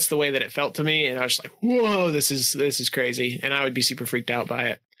 accurate, but that's the way that it felt to me. And I was just like, whoa, this is crazy. And I would be super freaked out by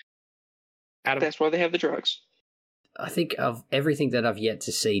it. Adam? That's why they have the drugs. I think of everything that I've yet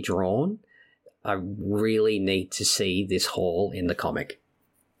to see drawn, I really need to see this Hall in the comic.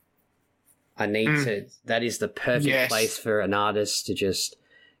 I need to. That is the perfect place for an artist to just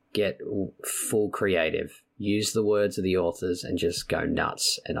get full creative, use the words of the authors, and just go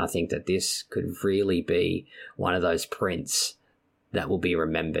nuts. And I think that this could really be one of those prints that will be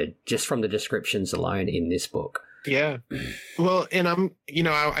remembered just from the descriptions alone in this book. Yeah. Well, and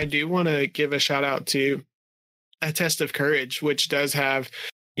I do want to give a shout out to A Test of Courage, which does have,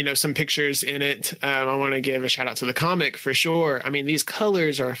 some pictures in it. I want to give a shout out to the comic for sure. I mean, these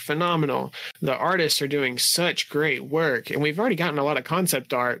colors are phenomenal. The artists are doing such great work, and we've already gotten a lot of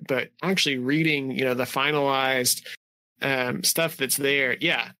concept art, but actually reading, the finalized stuff that's there.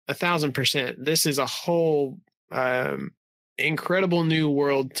 Yeah, 1,000%. This is a whole incredible new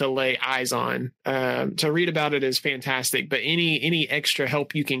world to lay eyes on. To read about it is fantastic, but any extra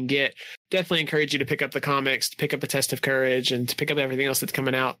help you can get, definitely encourage you to pick up the comics, to pick up the Test of Courage, and to pick up everything else that's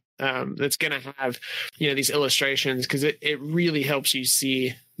coming out. That's going to have, these illustrations, because it really helps you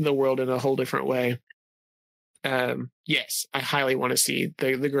see the world in a whole different way. Yes, I highly want to see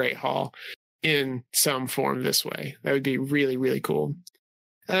the Great Hall in some form this way. That would be really, really cool.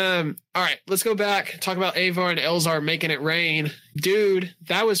 All right, let's go back, talk about Avar and Elzar making it rain. Dude,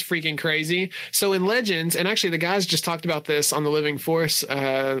 that was freaking crazy. So in Legends, and actually the guys just talked about this on the Living Force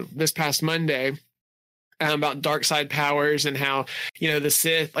this past Monday, about dark side powers and how, the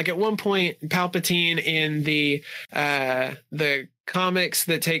Sith, like at one point, Palpatine in the comics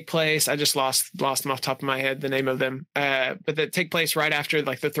that take place, I just lost them off the top of my head, the name of them, but that take place right after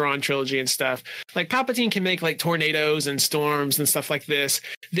like the Thrawn trilogy and stuff. Like Palpatine can make like tornadoes and storms and stuff like this.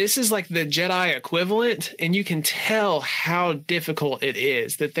 This is like the Jedi equivalent, and you can tell how difficult it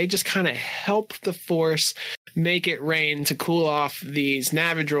is that they just kind of help the Force make it rain to cool off these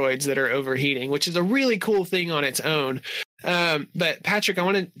Navidroids that are overheating, which is a really cool thing on its own. But Patrick, I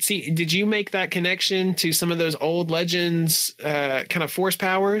want to see, did you make that connection to some of those old Legends kind of Force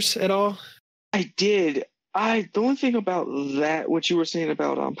powers at all? I did. The only thing about that, what you were saying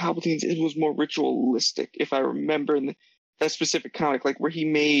about Palpatine's, it was more ritualistic, if I remember, in that specific comic, like where he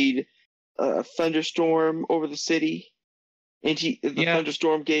made a thunderstorm over the city, and the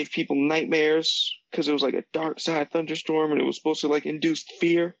thunderstorm gave people nightmares because it was like a dark side thunderstorm, and it was supposed to like induce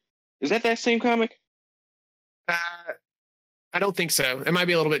fear. Is that same comic? I don't think so. It might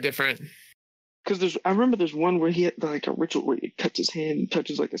be a little bit different. Because I remember there's one where he had like a ritual where he cuts his hand and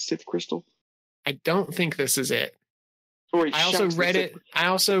touches like a Sith crystal. I don't think this is it. Or I also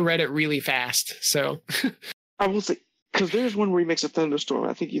read it really fast. So I will say, because there's one where he makes a thunderstorm.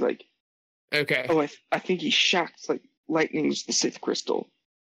 I think he like. Okay. Oh, I think he shocks like lightnings the Sith crystal,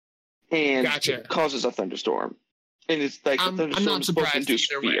 and it causes a thunderstorm. And it's like the thunderstorm I'm not is supposed to surprised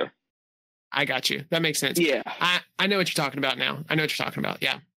induce either fear. way. I got you. That makes sense. Yeah. I know what you're talking about now. I know what you're talking about.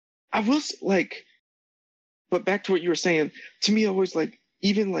 Yeah. I was like, but back to what you were saying, to me, always like,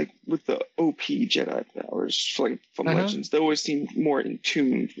 even like with the OP Jedi powers, like from Legends, they always seem more in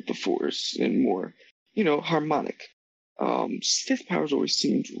tune with the Force and more, harmonic. Sith powers always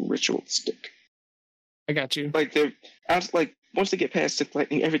seemed ritualistic. I got you. Like once they get past Sith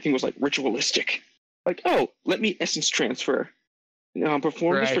lightning, everything was like ritualistic. Like, oh, let me essence transfer.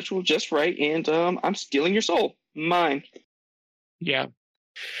 Perform this ritual just right, and I'm stealing your soul. Mine. Yeah.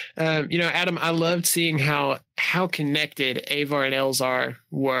 Adam, I loved seeing how connected Avar and Elzar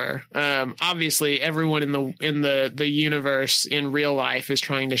were. Obviously, everyone in the universe in real life is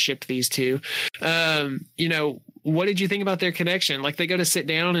trying to ship these two. What did you think about their connection? Like they go to sit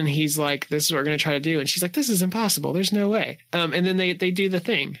down, and he's like, "This is what we're going to try to do," and she's like, "This is impossible. There's no way." And then they do the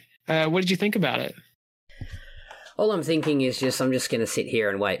thing. What did you think about it? All I'm thinking is I'm just going to sit here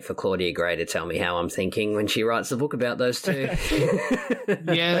and wait for Claudia Gray to tell me how I'm thinking when she writes the book about those two.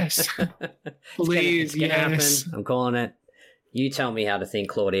 Yes. Please, it's gonna happen. I'm calling it. You tell me how to think,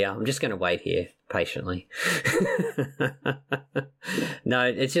 Claudia. I'm just going to wait here patiently. No,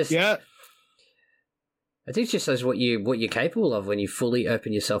 it's just... Yeah. I think it just shows what you're capable of when you fully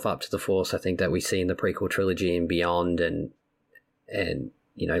open yourself up to the Force. I think that we see in the prequel trilogy and beyond, and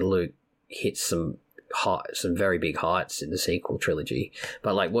Luke hits some very big heights in the sequel trilogy,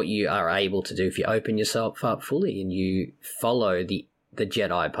 but like what you are able to do if you open yourself up fully and you follow the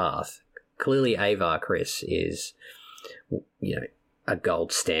Jedi path. Clearly Avar Kriss is a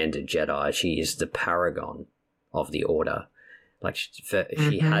gold standard Jedi. She is the paragon of the Order. Like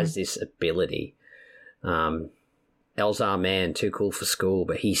she has this ability. Elzar Mann, too cool for school,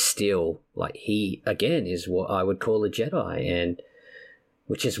 but he's still he again is what I would call a Jedi, and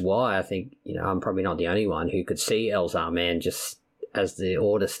which is why I think, I'm probably not the only one who could see Elzar Mann just as the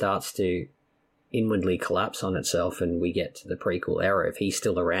Order starts to inwardly collapse on itself and we get to the prequel era. If he's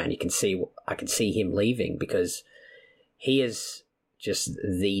still around, I can see him leaving, because he is just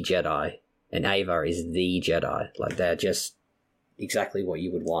the Jedi and Avar is the Jedi. Like they're just exactly what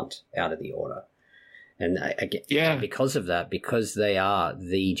you would want out of the Order. And because of that, because they are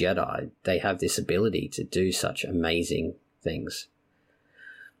the Jedi, they have this ability to do such amazing things.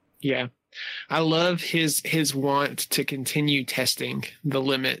 Yeah. I love his want to continue testing the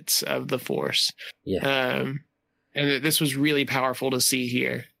limits of the Force. Yeah. And this was really powerful to see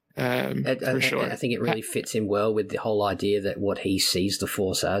here. For sure. I think it really fits in well with the whole idea that what he sees the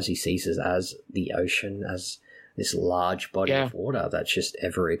Force as, he sees it as the ocean, as this large body of water that's just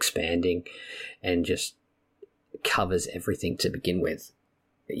ever expanding and just covers everything to begin with.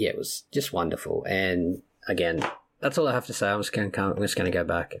 Yeah, it was just wonderful. And again, That's all I have to say. I'm just going to go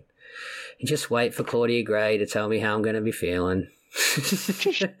back and just wait for Claudia Gray to tell me how I'm going to be feeling.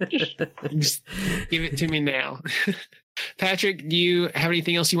 Just give it to me now. Patrick, do you have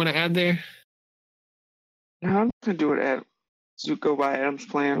anything else you want to add there? No, I'm going to do it go by Adam's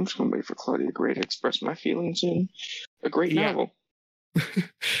plan. I'm just going to wait for Claudia Gray to express my feelings in a great novel.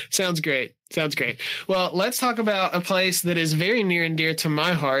 Sounds great. Well, let's talk about a place that is very near and dear to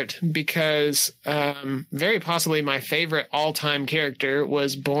my heart because very possibly my favorite all-time character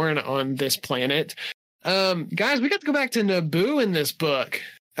was born on this planet. Guys, we got to go back to Naboo in this book.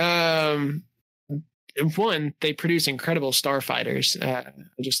 One, they produce incredible starfighters.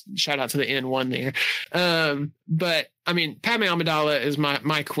 Just shout out to the N1 there. But I mean, Padme Amidala is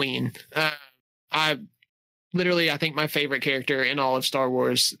my queen. I think my favorite character in all of Star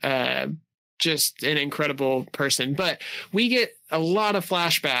Wars. Just an incredible person. But we get a lot of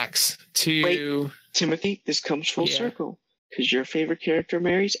flashbacks to... Wait, Timothy, this comes full circle. Because your favorite character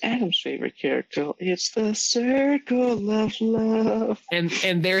marries Adam's favorite character. It's the circle of love. And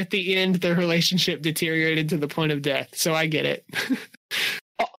there at the end, their relationship deteriorated to the point of death. So I get it.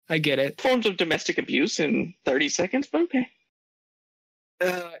 I get it. Forms of domestic abuse in 30 seconds, but okay.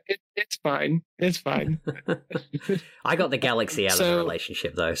 It's fine. It's fine. I got the galaxy out of the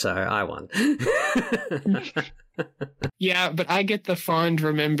relationship, though, so I won. Yeah, but I get the fond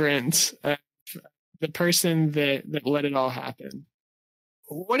remembrance of the person that let it all happen.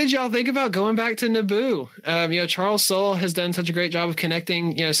 What did y'all think about going back to Naboo? Charles Soule has done such a great job of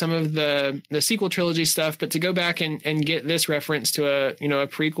connecting, some of the sequel trilogy stuff, but to go back and get this reference to a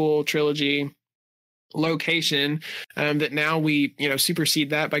prequel trilogy location that now we supersede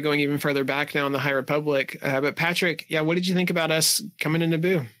that by going even further back now in the High Republic. But Patrick, what did you think about us coming to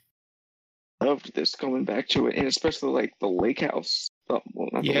Naboo? Loved this going back to it, and especially like the lake house. Well,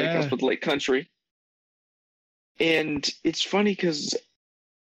 not the lake house, but the lake country. And it's funny because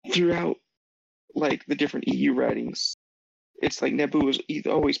throughout like the different EU writings, it's like Naboo is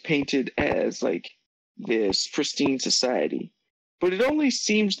always painted as like this pristine society. But it only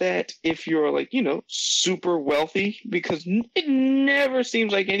seems that if you're like, super wealthy, because it never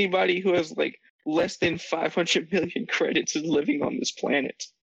seems like anybody who has like less than 500 million credits is living on this planet.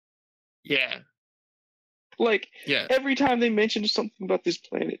 Yeah. Like, every time they mention something about this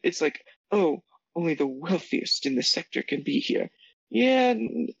planet, it's like, oh, only the wealthiest in the sector can be here. Yeah,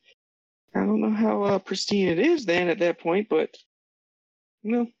 I don't know how pristine it is then at that point, but,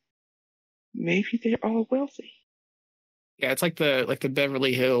 maybe they're all wealthy. Yeah, it's like the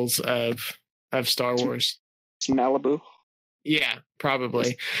Beverly Hills of Star Wars. It's Malibu. Yeah,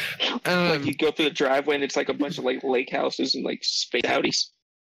 probably. Like you go through the driveway and it's like a bunch of like lake houses and like space Audis,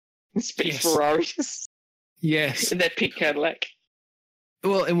 space Ferraris. Yes, and that pink Cadillac.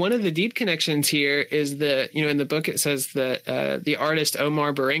 Well, and one of the deep connections here is that, in the book it says that the artist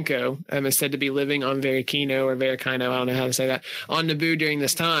Omar Barenko is said to be living on Verikino or Verikino, I don't know how to say that, on Naboo during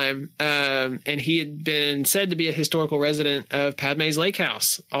this time. And he had been said to be a historical resident of Padme's lake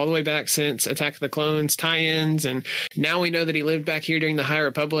house all the way back since Attack of the Clones tie-ins. And now we know that he lived back here during the High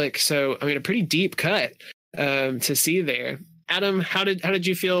Republic. So, I mean, a pretty deep cut to see there. Adam, how did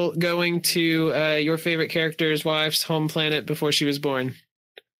you feel going to your favorite character's wife's home planet before she was born?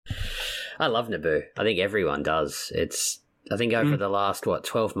 I love Naboo. I think everyone does. I think over the last,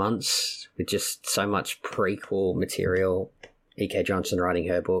 12 months, with just so much prequel material, E.K. Johnson writing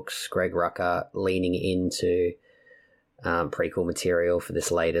her books, Greg Rucka leaning into prequel material for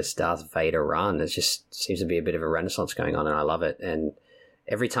this latest Darth Vader run. It just seems to be a bit of a renaissance going on, and I love it. And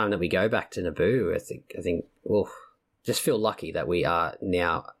every time that we go back to Naboo, I think, just feel lucky that we've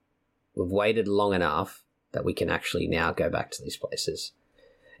waited long enough that we can actually now go back to these places.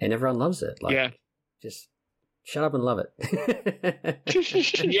 And everyone loves it. Just shut up and love it.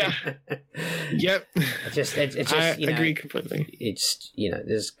 Yeah. Yep. I agree completely. It's,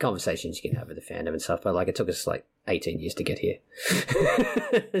 there's conversations you can have with the fandom and stuff, but it took us 18 years to get here.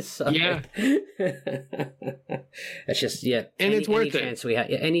 So, yeah. It's just, and it's worth it.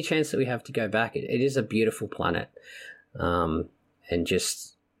 Any chance that we have to go back, it is a beautiful planet. And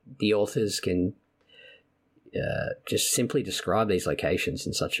just the authors can just simply describe these locations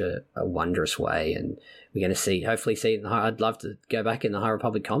in such a wondrous way, and we're going to hopefully see it in I'd love to go back in the High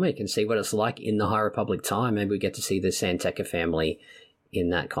Republic comic and see what it's like in the High Republic time. Maybe we get to see the Santeca family in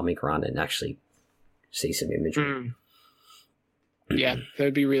that comic run and actually see some imagery. Yeah, that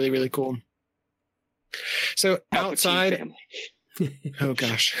would be really, really cool. So outside, oh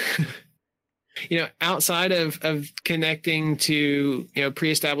gosh. Outside of connecting to,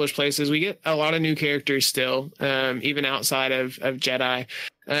 pre-established places, we get a lot of new characters still, even outside of Jedi.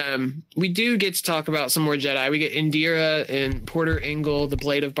 We do get to talk about some more Jedi. We get Indira and Porter Engle, the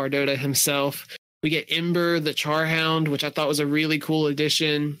Blade of Bardotta himself. We get Ember, the Charhound, which I thought was a really cool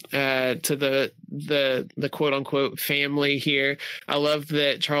addition to the quote unquote family here. I love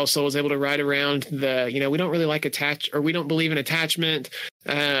that Charles Soule was able to ride around we don't really like we don't believe in attachment.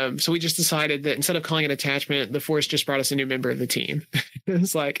 So we just decided that instead of calling it attachment, the Force just brought us a new member of the team.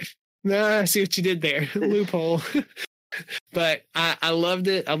 It's like, I see what you did there. Loophole. But I loved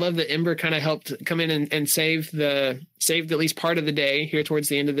it. I love that Ember kind of helped come in and saved at least part of the day here towards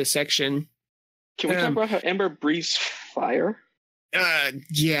the end of this section. Can we talk about how Ember breathes fire?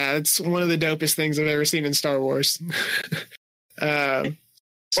 Yeah, it's one of the dopest things I've ever seen in Star Wars.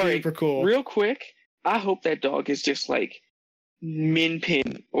 Super cool. Real quick, I hope that dog is just like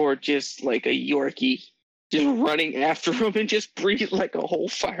Minpin or just like a Yorkie, just running after him and just breathe like a whole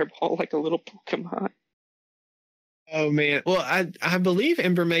fireball, like a little Pokemon. Oh man! Well, I believe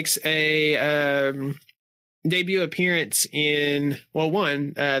Ember makes a debut appearance in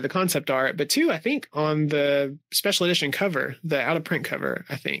one, the concept art, but two, I think on the special edition cover, the out of print cover.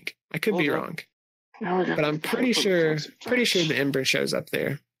 I think I could be wrong, but I'm pretty sure the Ember shows up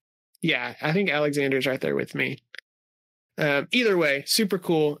there. Yeah, I think Alexander's right there with me. Either way, super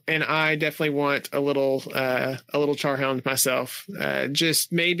cool, and I definitely want a little Charhound myself.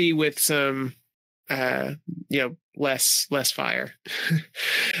 Just maybe with some, less fire.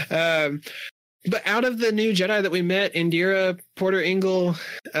 But out of the new Jedi that we met, Indira, Porter Engle,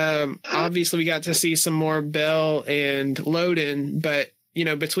 obviously we got to see some more Bell and Loden. But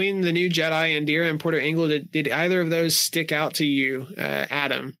between the new Jedi, Indira and Porter Engle, did either of those stick out to you,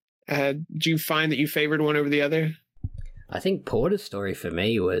 Adam? Did you find that you favored one over the other? I think Porter's story for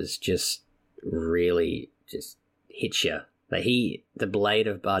me was just really just hits you. Like the Blade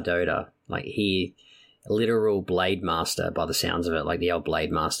of Bardotta, like he, literal Blade Master by the sounds of it, like the old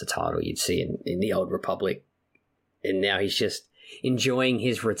Blade Master title you'd see in the Old Republic. And now he's just enjoying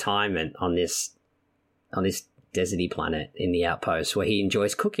his retirement on this deserty planet in the outpost where he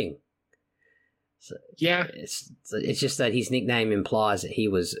enjoys cooking. So yeah, it's just that his nickname implies that he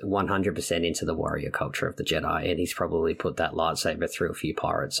was 100% into the warrior culture of the Jedi, and he's probably put that lightsaber through a few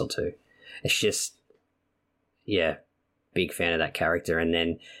pirates or two. It's just, yeah, big fan of that character. And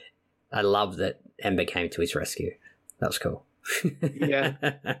then I love that Ember came to his rescue. That was cool. Yeah,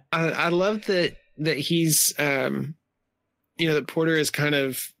 I love that he's that Porter is kind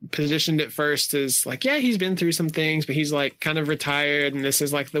of positioned at first as like, yeah, he's been through some things, but he's like kind of retired, and this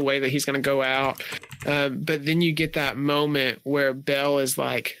is like the way that he's going to go out. But then you get that moment where Bell is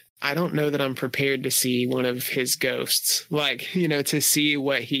like, I don't know that I'm prepared to see one of his ghosts, like, to see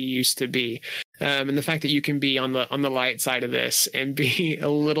what he used to be. And the fact that you can be on the light side of this and be a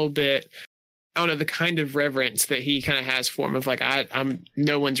little bit, I don't know, the kind of reverence that he kind of has for him of like, I'm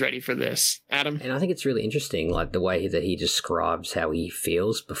no one's ready for this. Adam? And I think it's really interesting, like the way that he describes how he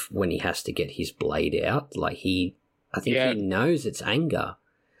feels when he has to get his blade out. Like he knows it's anger,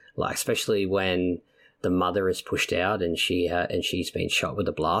 like especially when the mother is pushed out and she's been shot with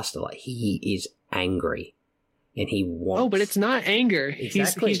a blaster. Like he is angry. And he wants... Oh, but it's not anger.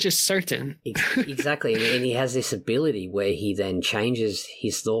 Exactly. He's just certain. Exactly. And he has this ability where he then changes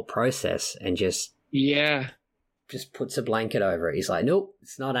his thought process and just puts a blanket over it. He's like, nope,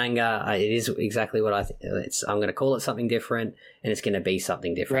 it's not anger. It is exactly what I think. I'm going to call it something different, and it's going to be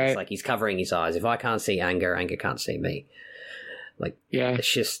something different. Right. It's like he's covering his eyes. If I can't see anger, anger can't see me. Like, it's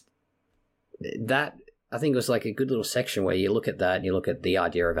just... That, I think it was like a good little section where you look at that and you look at the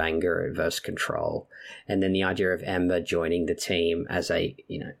idea of anger versus control, and then the idea of Ember joining the team as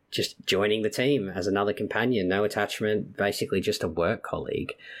just joining the team as another companion, no attachment, basically just a work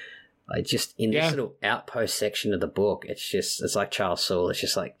colleague. Like just in this little outpost section of the book, it's like Charles Soule. It's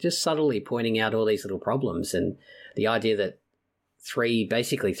just like just subtly pointing out all these little problems, and the idea that three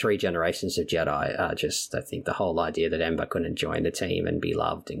generations of Jedi are just, I think the whole idea that Ember couldn't join the team and be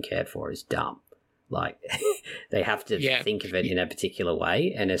loved and cared for is dumb. Like, they have to think of it in a particular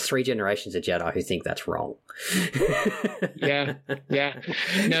way, and there's 3 generations of Jedi who think that's wrong. Yeah.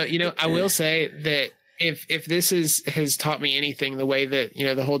 No, I will say that if this has taught me anything, the way that,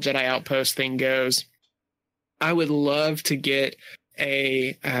 the whole Jedi Outpost thing goes, I would love to get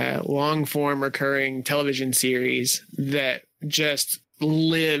a long-form recurring television series that just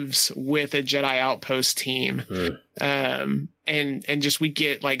lives with a Jedi Outpost team. And just we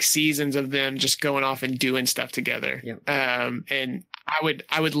get like seasons of them just going off and doing stuff together. Yep. And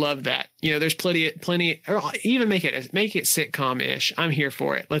I would love that. There's plenty, or even make it sitcom-ish. I'm here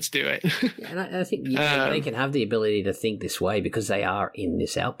for it. Let's do it. And I think they can have the ability to think this way because they are in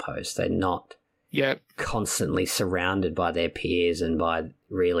this outpost. They're not Yep. constantly surrounded by their peers and by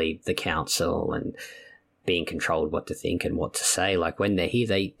really the council and being controlled what to think and what to say. Like when they're here,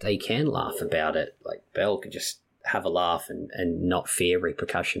 they can laugh about it. Like Bell can just have a laugh and not fear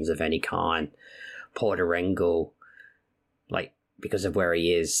repercussions of any kind. Porter Engel, like because of where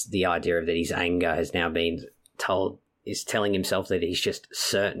he is, the idea of that his anger has now been told is telling himself that he's just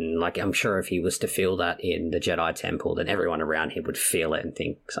certain. Like I'm sure if he was to feel that in the Jedi Temple, then everyone around him would feel it and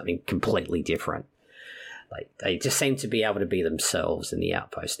think something completely different. Like they just seem to be able to be themselves in the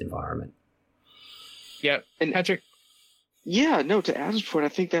outpost environment. Yep. And Patrick? Yeah, no, to Adam's point, I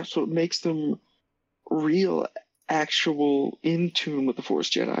think that's what makes them real, actual in tune with the Force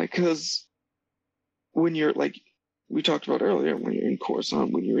Jedi. Because when you're, like we talked about earlier, when you're in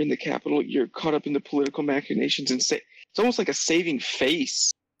Coruscant, when you're in the capital, you're caught up in the political machinations and it's almost like a saving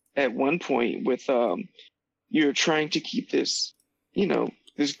face at one point with you're trying to keep this,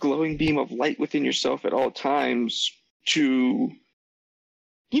 this glowing beam of light within yourself at all times to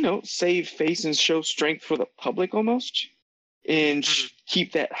save face and show strength for the public almost, and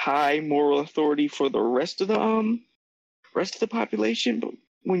keep that high moral authority for the rest of the population. But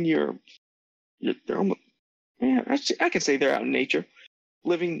when they're almost, I could say they're out in nature,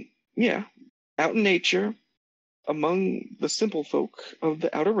 living, out in nature among the simple folk of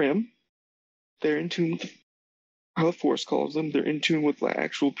the Outer Rim. They're in tune with how the Force calls them. They're in tune with the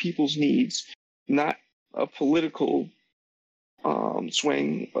actual people's needs, not a political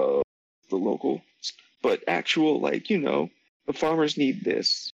swing of the local, but actual, the farmers need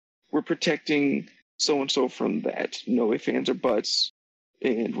this. We're protecting so-and-so from that. No ifs, ands, or buts.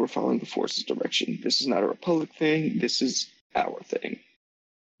 And we're following the Force's direction. This is not a Republic thing. This is our thing.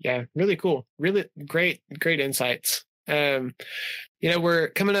 Yeah, really cool. Really great insights. We're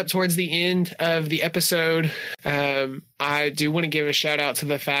coming up towards the end of the episode. I do want to give a shout out to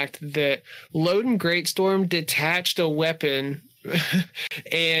the fact that Loden Greatstorm detached a weapon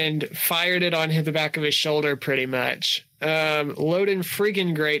and fired it on the back of his shoulder pretty much. Loden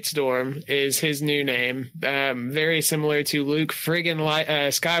friggin' Greatstorm is his new name. Very similar to Luke friggin'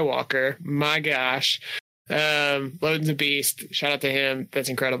 Skywalker. My gosh. Loden's a beast. Shout out to him. That's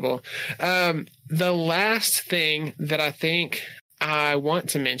incredible. The last thing that I think I want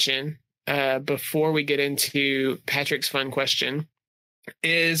to mention before we get into Patrick's fun question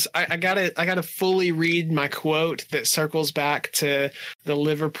is I gotta fully read my quote that circles back to the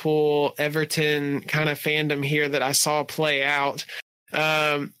Liverpool Everton kind of fandom here that I saw play out.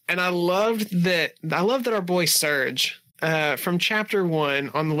 And I loved that our boy Serge from chapter 1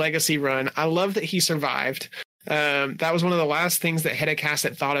 on the Legacy run, I love that he survived. That was one of the last things that Hedda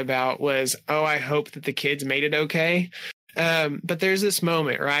thought about was, I hope that the kids made it okay. But there's this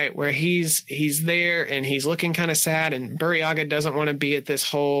moment, right, where he's there and he's looking kind of sad, and Burryaga doesn't want to be at this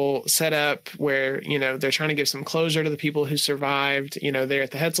whole setup where, they're trying to give some closure to the people who survived, there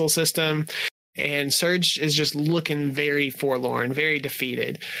at the Hetzel system. And Serge is just looking very forlorn, very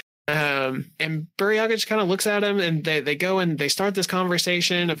defeated. And Burryaga just kind of looks at him, and they go and they start this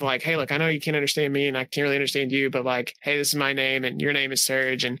conversation of like, hey, look, I know you can't understand me and I can't really understand you, but like, hey, this is my name and your name is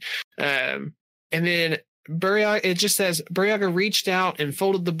Serge. And then Burryaga, it just says Burryaga reached out and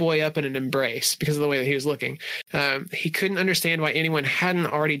folded the boy up in an embrace because of the way that he was looking. He couldn't understand why anyone hadn't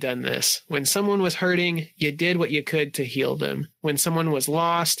already done this. When someone was hurting, you did what you could to heal them. When someone was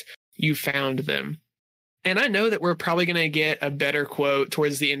lost, you found them. And I know that we're probably going to get a better quote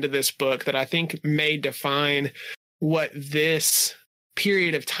towards the end of this book that I think may define what this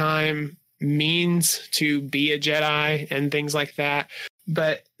period of time means to be a Jedi and things like that.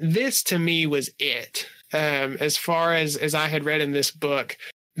 But this to me was it. As far as I had read in this book,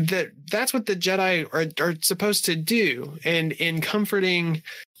 that's what the Jedi are supposed to do. And in comforting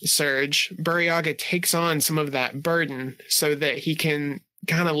Serge, Burryaga takes on some of that burden so that he can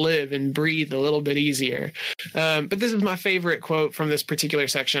kind of live and breathe a little bit easier. But this is my favorite quote from this particular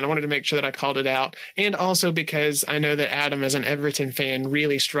section. I wanted to make sure that I called it out. And also because I know that Adam, as an Everton fan,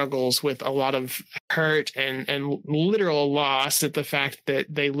 really struggles with a lot of hurt and literal loss at the fact that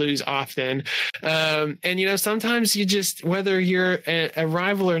they lose often. And, sometimes you just, whether you're a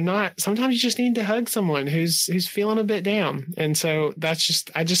rival or not, sometimes you just need to hug someone who's feeling a bit down. And so that's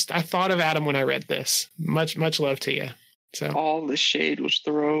just, I thought of Adam when I read this. Much love to you. So all the shade was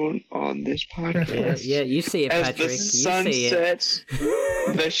thrown on this podcast. Yeah, you see it, Patrick. As the sun sets,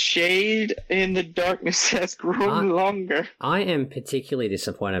 the shade in the darkness has grown longer. I am particularly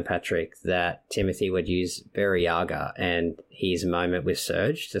disappointed, Patrick, that Timothy would use Burryaga and his moment with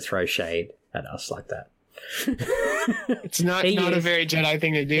Serge to throw shade at us like that. It's not a very Jedi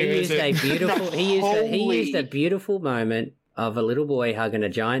thing to do. He used a beautiful moment of a little boy hugging a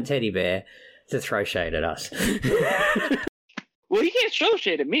giant teddy bear to throw shade at us. Well, you can't throw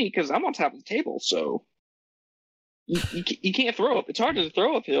shade at me because I'm on top of the table, so you can't throw up. It's hard to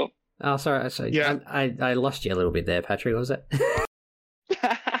throw uphill. Oh, sorry. Yeah. I lost you a little bit there, Patrick. What was it?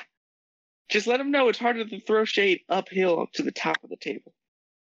 Just let them know it's harder to throw shade uphill to the top of the table.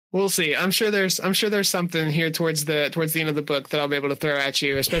 We'll see. I'm sure there's something here towards the end of the book that I'll be able to throw at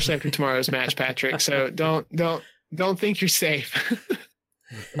you, especially after tomorrow's match, Patrick. So don't think you're safe.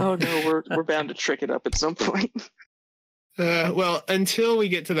 Oh no, we're bound to trick it up at some point. Well, until we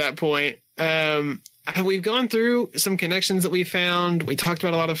get to that point, we've gone through some connections that we found. We talked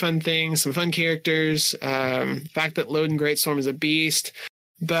about a lot of fun things, some fun characters, fact that Loden Greatstorm is a beast.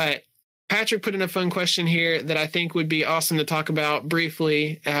 But Patrick put in a fun question here that I think would be awesome to talk about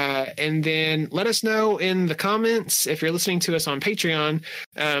briefly. And then let us know in the comments, if you're listening to us on Patreon,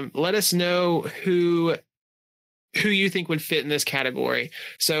 let us know who you think would fit in this category.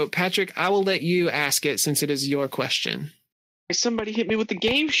 So, Patrick, I will let you ask it since it is your question. Somebody hit me with the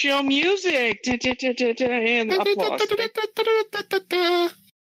game show music. And the applause.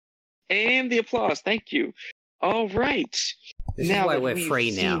 And the applause. Thank you. All right. This is why we're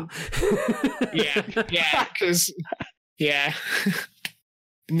free now. Yeah, because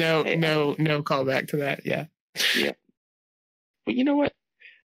no callback to that. Yeah. But you know what?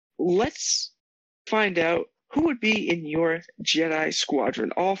 Let's find out who would be in your Jedi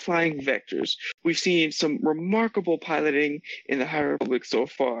squadron, all flying vectors. We've seen some remarkable piloting in the High Republic so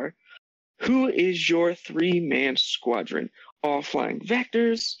far. Who is your 3-man squadron? All flying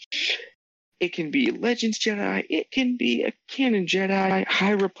vectors. It can be Legends Jedi. It can be a Canon Jedi,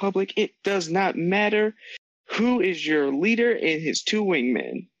 High Republic. It does not matter. Who is your leader and his 2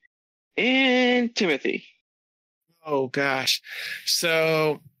 wingmen? And Timothy. Oh, gosh.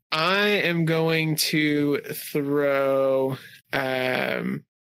 So I am going to throw... I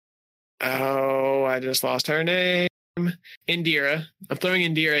just lost her name. Indira. I'm throwing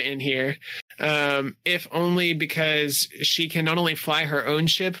Indira in here. If only because she can not only fly her own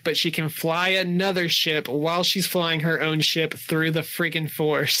ship, but she can fly another ship while she's flying her own ship through the freaking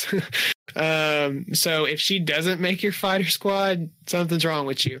Force. So if she doesn't make your fighter squad, something's wrong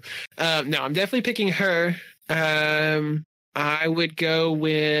with you. No, I'm definitely picking her. I would go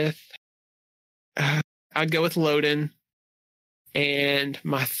with Loden. And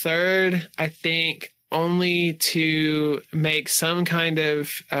my third, I think, only to make some kind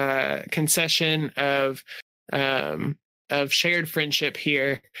of concession of shared friendship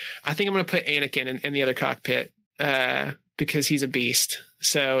here, I think I'm going to put Anakin in the other cockpit because he's a beast.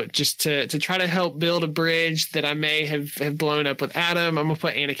 So just to try to help build a bridge that I may have blown up with Adam, I'm going to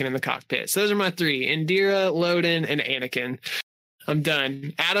put Anakin in the cockpit. So those are my 3: Indira, Loden, and Anakin. I'm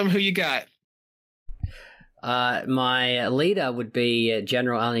done. Adam, who you got? My leader would be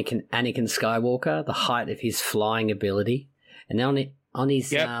General Anakin Skywalker, the height of his flying ability, and then on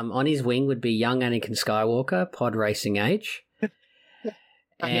his wing would be young Anakin Skywalker, pod racing age,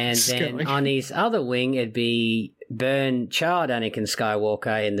 and then on his other wing it'd be child Anakin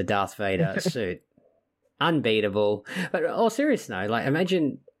Skywalker in the Darth Vader suit, unbeatable. But all serious though, like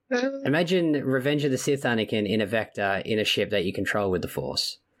imagine Revenge of the Sith Anakin in a Vector in a ship that you control with the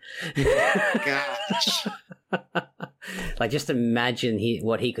Force. Gosh. Like just imagine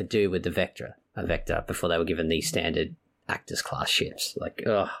what he could do with a Vector before they were given these standard Actors class ships. Like,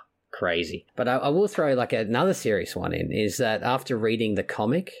 crazy. But I will throw like another serious one in, is that after reading the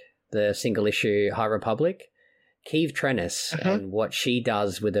comic, the single issue High Republic, Keeve Trennis and what she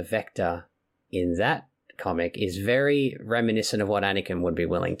does with a Vector in that comic is very reminiscent of what Anakin would be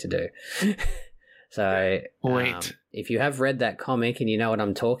willing to do. So if you have read that comic and you know what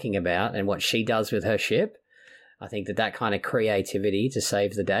I'm talking about and what she does with her ship, I think that kind of creativity to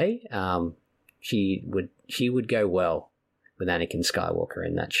save the day, she would go well with Anakin Skywalker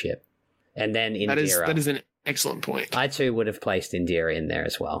in that ship. And then Indira. That is an excellent point. I too would have placed Indira in there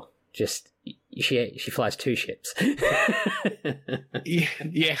as well. Just she flies 2 ships.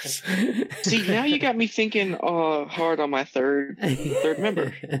 Yes. See, now you got me thinking hard on my third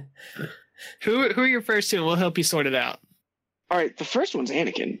member. Who are your first 2? And we'll help you sort it out. All right, the first one's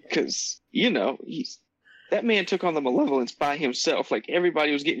Anakin because that man took on the malevolence by himself. Like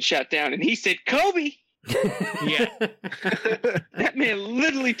everybody was getting shot down, and he said, "Kobe." Yeah. That man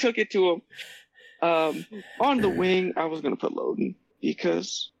literally took it to him. On the wing, I was going to put Loden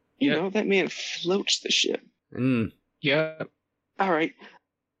because that man floats the ship. Yeah. All right.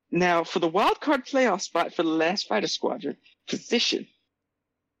 Now for the wild card playoff spot for the last fighter squadron position,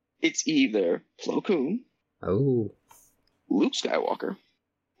 it's either Plo Koon, Luke Skywalker,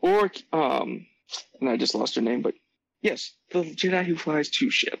 or and I just lost her name, but Yes, the Jedi who flies 2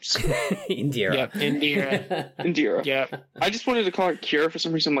 ships. Indira. Yep, Indira. Indira. Yep. I just wanted to call her Kira for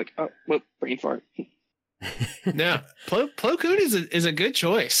some reason. I'm like, oh, well, brain fart. No, Plo Koon is a good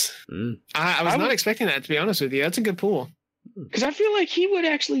choice. I was not expecting that, to be honest with you. That's a good pool. Because I feel like he would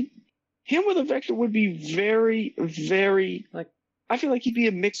actually, him with a Vector would be very, very, Like, I feel like he'd be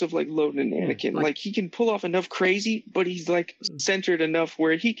a mix of like Loden and Anakin. Like he can pull off enough crazy, but he's like centered enough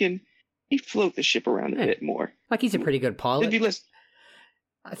where he float the ship around a bit more. like he's a pretty good pilot. It'd be less.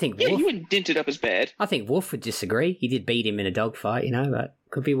 I think Yeah, Wolf, you wouldn't dent it up as bad. I think Wolf would disagree. He did beat him in a dogfight, you know, but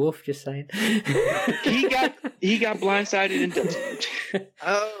could be Wolf, just saying. He got blindsided and done.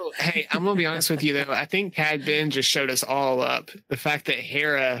 Oh, hey, I'm gonna be honest with you though. I think Cad Ben just showed us all up. The fact that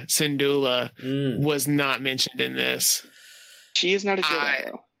Hera Syndulla was not mentioned in this. She is not a Jedi,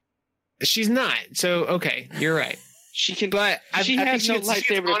 though. She's not. So okay, you're right. She can, But she has no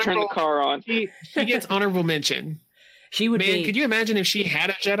lightsaber to turn the car on. She gets honorable mention. She would Man, be. could you imagine if she had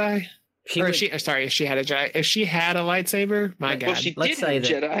a Jedi? If she had a Jedi. If she had a lightsaber, my God. Well, she Let's did say have a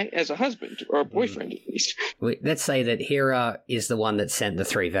that- Jedi as a husband or a boyfriend, at least. Let's say that Hera is the one that sent the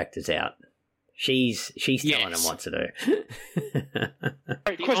 3 vectors out. She's telling them what to do. All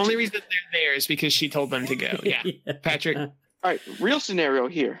right, The question. only reason they're there is because she told them to go. Yeah. Patrick. All right, real scenario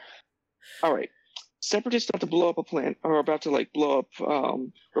here. All right, Separatists about to blow up a planet, or about to like blow up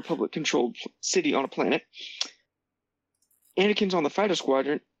Republic-controlled city on a planet. Anakin's on the fighter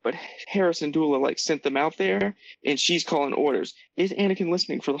squadron, but Hera Syndulla like sent them out there, and she's calling orders. Is Anakin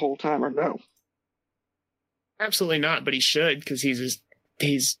listening for the whole time, or no? Absolutely not, but he should because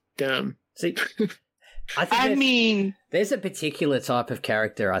he's dumb. See, I think mean, there's a particular type of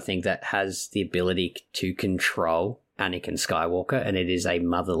character I think that has the ability to control Anakin Skywalker, and it is a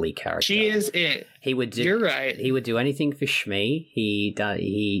motherly character. She is it. He would do. You're right. He would do anything for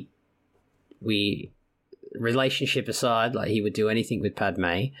Shmi. Relationship aside, like he would do anything with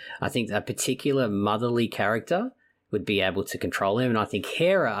Padme. I think a particular motherly character would be able to control him, and I think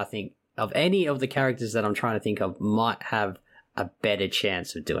Hera, of any of the characters that I'm trying to think of, might have a better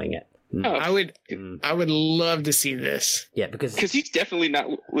chance of doing it. Oh. I would love to see this. Yeah, because he's definitely not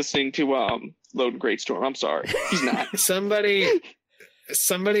listening to Loden Greatstorm. I'm sorry, he's not.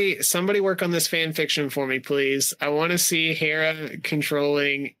 Somebody work on this fan fiction for me, please. I want to see Hera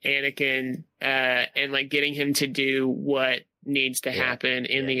controlling Anakin and like getting him to do what needs to happen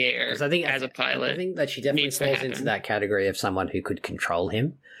in the air. 'Cause I think as a pilot, I think that she definitely falls into that category of someone who could control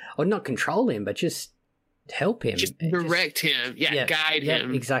him, or not control him, but just help him, just direct him, guide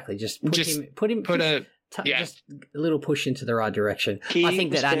him. Exactly. Just a little push into the right direction. I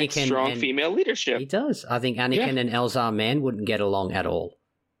think that Anakin strong female leadership. He does. I think Anakin and Elzar Mann wouldn't get along at all.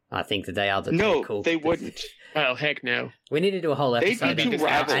 I think that they are the no, cool. They wouldn't. Oh heck no! We need to do a whole episode They'd be on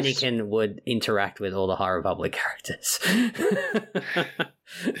how rivals. Anakin would interact with all the High Republic characters.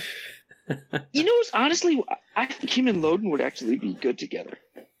 You know, honestly, I think him and Loden would actually be good together.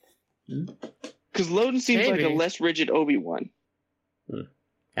 Because Loden seems like a less rigid Obi-Wan.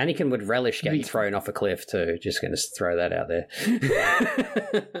 Anakin would relish getting thrown off a cliff too. Just going to throw that out there.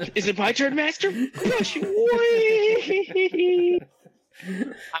 Is it my turn, Master? Push.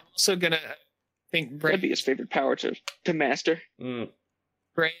 I'm also gonna think That'd be his favorite power to master. Bray's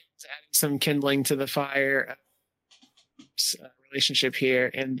adding some kindling to the fire relationship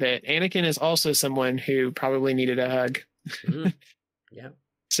here, and that Anakin is also someone who probably needed a hug. Yeah.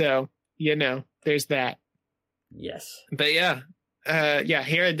 So there's that. Yes. But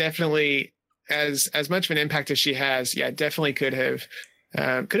Hera definitely, as much of an impact as she has, definitely could have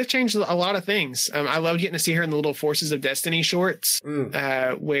changed a lot of things. I loved getting to see her in the little Forces of Destiny shorts,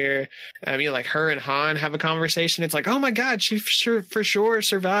 where like her and Han have a conversation. It's like, oh my God, she for sure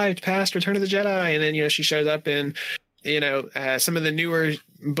survived past Return of the Jedi, and then she shows up in some of the newer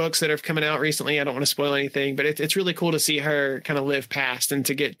books that are coming out recently. I don't want to spoil anything, but it's really cool to see her kind of live past and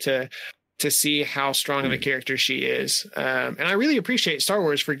to get to see how strong of a character she is. And I really appreciate Star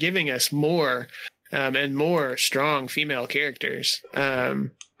Wars for giving us more and more strong female characters.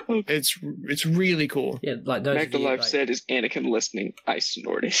 It's really cool. Yeah, like those. Magdalife said, "Is Anakin listening?" I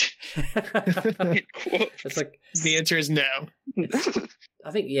snorted. It's like the answer is no. I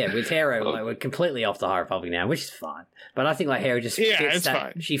think with Hera, like we're completely off the High Republic now, which is fine. But I think like Hera just fits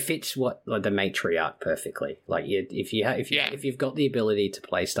that. Fine. She fits what the matriarch perfectly. Like if you've got the ability to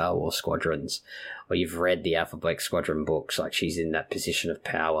play Star Wars Squadrons, or you've read the Alpha Black Squadron books, like she's in that position of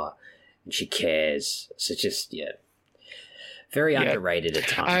power and she cares. So just very underrated at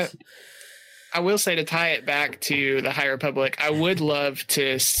times. I will say, to tie it back to the High Republic, I would love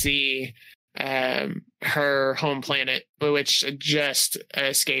to see her home planet, which just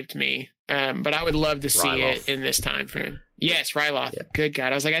escaped me. But I would love to see Ryloth. it in this time frame. Yes, Ryloth. Yeah. Good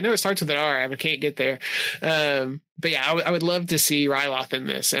God. I was like, I know it starts with an R. I can't get there. But yeah, I would love to see Ryloth in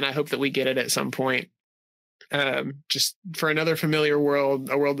this, and I hope that we get it at some point. Just for another familiar world,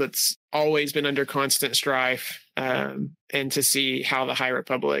 a world that's always been under constant strife, and to see how the High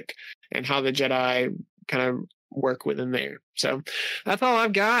Republic and how the Jedi kind of work within there. So that's all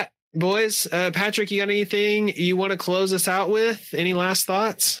I've got, boys. Patrick, you got anything you want to close us out with? Any last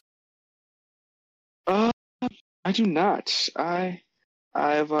thoughts? I do not. I'm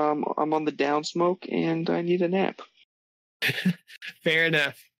on the down smoke and I need a nap. Fair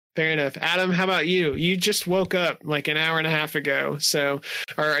enough. Adam, how about you? You just woke up like an hour and a half ago. So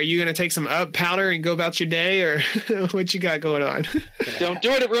are you going to take some up powder and go about your day, or what you got going on? Don't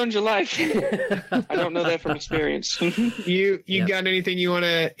do it. It ruins your life. I don't know that from experience. You got anything you want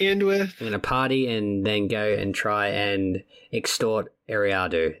to end with? I'm going to party and then go and try and extort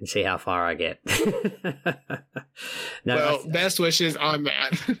Ariadu and see how far I get. Best wishes on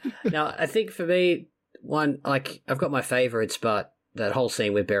that. Now, I think for me, I've got my favorites, but that whole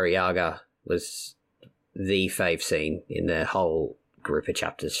scene with Beri Yaga was the fave scene in the whole group of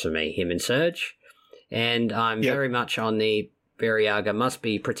chapters for me, him and Serge. And I'm very much on the Beri Yaga must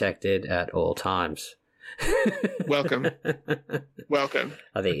be protected at all times. Welcome.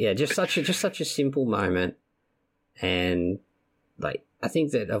 I think, just such a simple moment. And I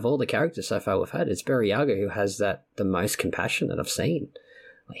think that of all the characters so far we've had, it's Beri Yaga who has the most compassion that I've seen.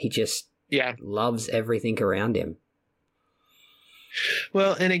 He just loves everything around him.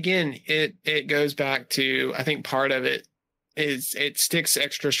 Well, and again, it goes back to, I think part of it is it sticks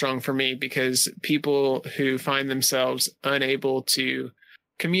extra strong for me because people who find themselves unable to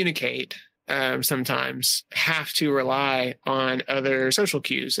communicate sometimes have to rely on other social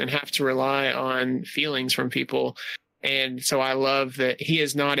cues and have to rely on feelings from people. And so I love that he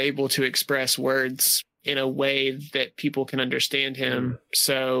is not able to express words in a way that people can understand him.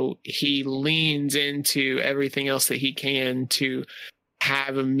 So he leans into everything else that he can to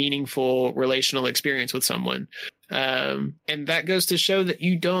have a meaningful relational experience with someone. And that goes to show that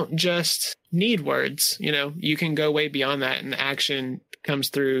you don't just need words, you can go way beyond that, and action comes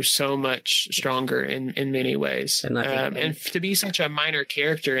through so much stronger in many ways. And to be such a minor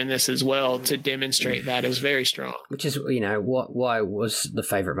character in this as well, to demonstrate that is very strong. Which is, why was the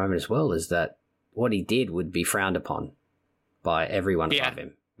favorite moment as well, is that what he did would be frowned upon by everyone above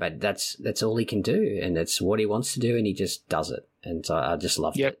him. But that's all he can do, and it's what he wants to do, and he just does it. And so I just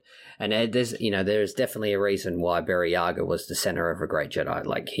loved it. And there's definitely a reason why Beri Yaga was the center of a great Jedi.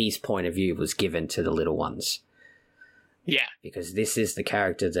 Like, his point of view was given to the little ones. Yeah. Because this is the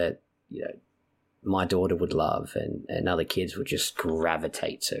character that, my daughter would love and other kids would just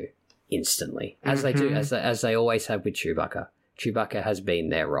gravitate to instantly, as they do, as they always have with Chewbacca. Chewbacca has been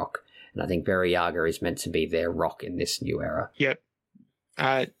their rock, and I think Beri Yaga is meant to be their rock in this new era. Yep.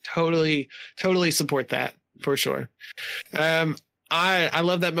 I totally support that for sure. I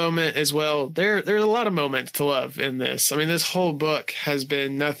love that moment as well. There's a lot of moments to love in this. I mean, this whole book has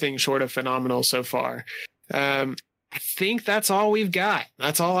been nothing short of phenomenal so far. I think that's all we've got.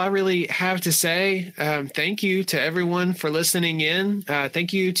 That's all I really have to say. Thank you to everyone for listening in.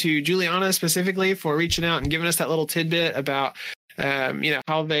 Thank you to Juliana specifically for reaching out and giving us that little tidbit about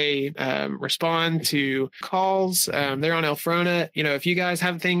how they respond to calls. They're on Elfrona. If you guys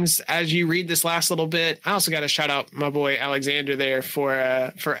have things as you read this last little bit, I also got to shout out my boy Alexander there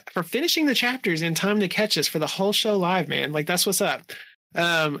for finishing the chapters in time to catch us for the whole show live, man. Like, that's what's up.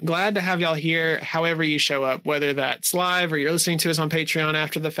 Glad to have y'all here, however you show up, whether that's live or you're listening to us on Patreon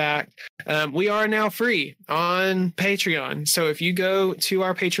after the fact. We are now free on Patreon. So if you go to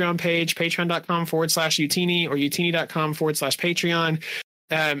our Patreon page, patreon.com/Utini or utini.com/Patreon,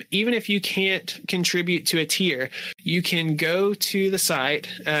 even if you can't contribute to a tier, you can go to the site,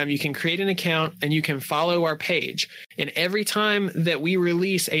 you can create an account, and you can follow our page. And every time that we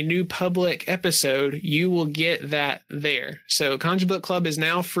release a new public episode, you will get that there. So Conjure Book Club is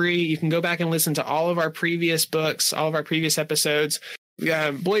now free. You can go back and listen to all of our previous books, all of our previous episodes.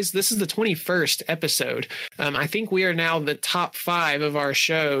 Boys, this is the 21st episode. I think we are now the top 5 of our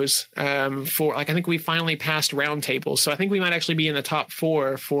shows I think we finally passed Roundtable. So I think we might actually be in the top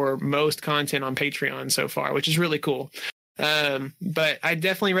 4 for most content on Patreon so far, which is really cool. But I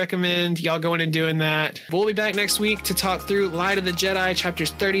definitely recommend y'all going and doing that. We'll be back next week to talk through Light of the Jedi,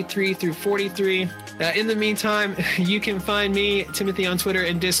 chapters 33 through 43. In the meantime, you can find me, Timothy, on Twitter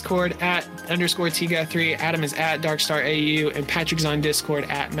and Discord at _TGuy3. Adam is at DarkstarAU, and Patrick's on Discord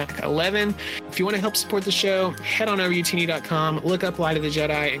at Mac11. If you want to help support the show, head on over to utini.com, look up Light of the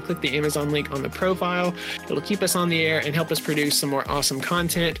Jedi, and click the Amazon link on the profile. It'll keep us on the air and help us produce some more awesome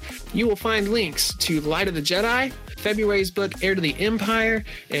content. You will find links to Light of the Jedi, February's book, Heir to the Empire,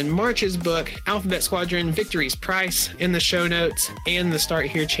 and March's book, Alphabet Squadron, Victory's Price, in the show notes and the Start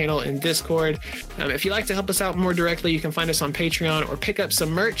Here channel in Discord. If you'd like to help us out more directly, you can find us on Patreon or pick up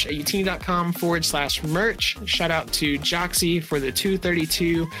some merch at utini.com/merch. Shout out to Joxy for the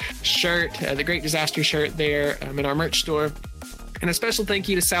 232 shirt, the Great Disaster shirt there in our merch store. And a special thank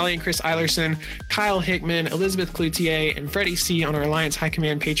you to Sally and Chris Eilerson, Kyle Hickman, Elizabeth Cloutier, and Freddie C. on our Alliance High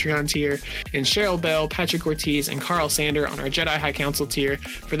Command Patreon tier, and Cheryl Bell, Patrick Ortiz, and Carl Sander on our Jedi High Council tier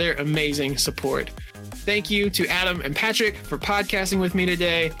for their amazing support. Thank you to Adam and Patrick for podcasting with me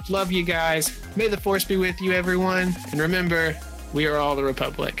today. Love you guys. May the Force be with you, everyone. And remember, we are all the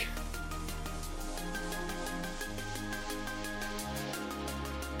Republic.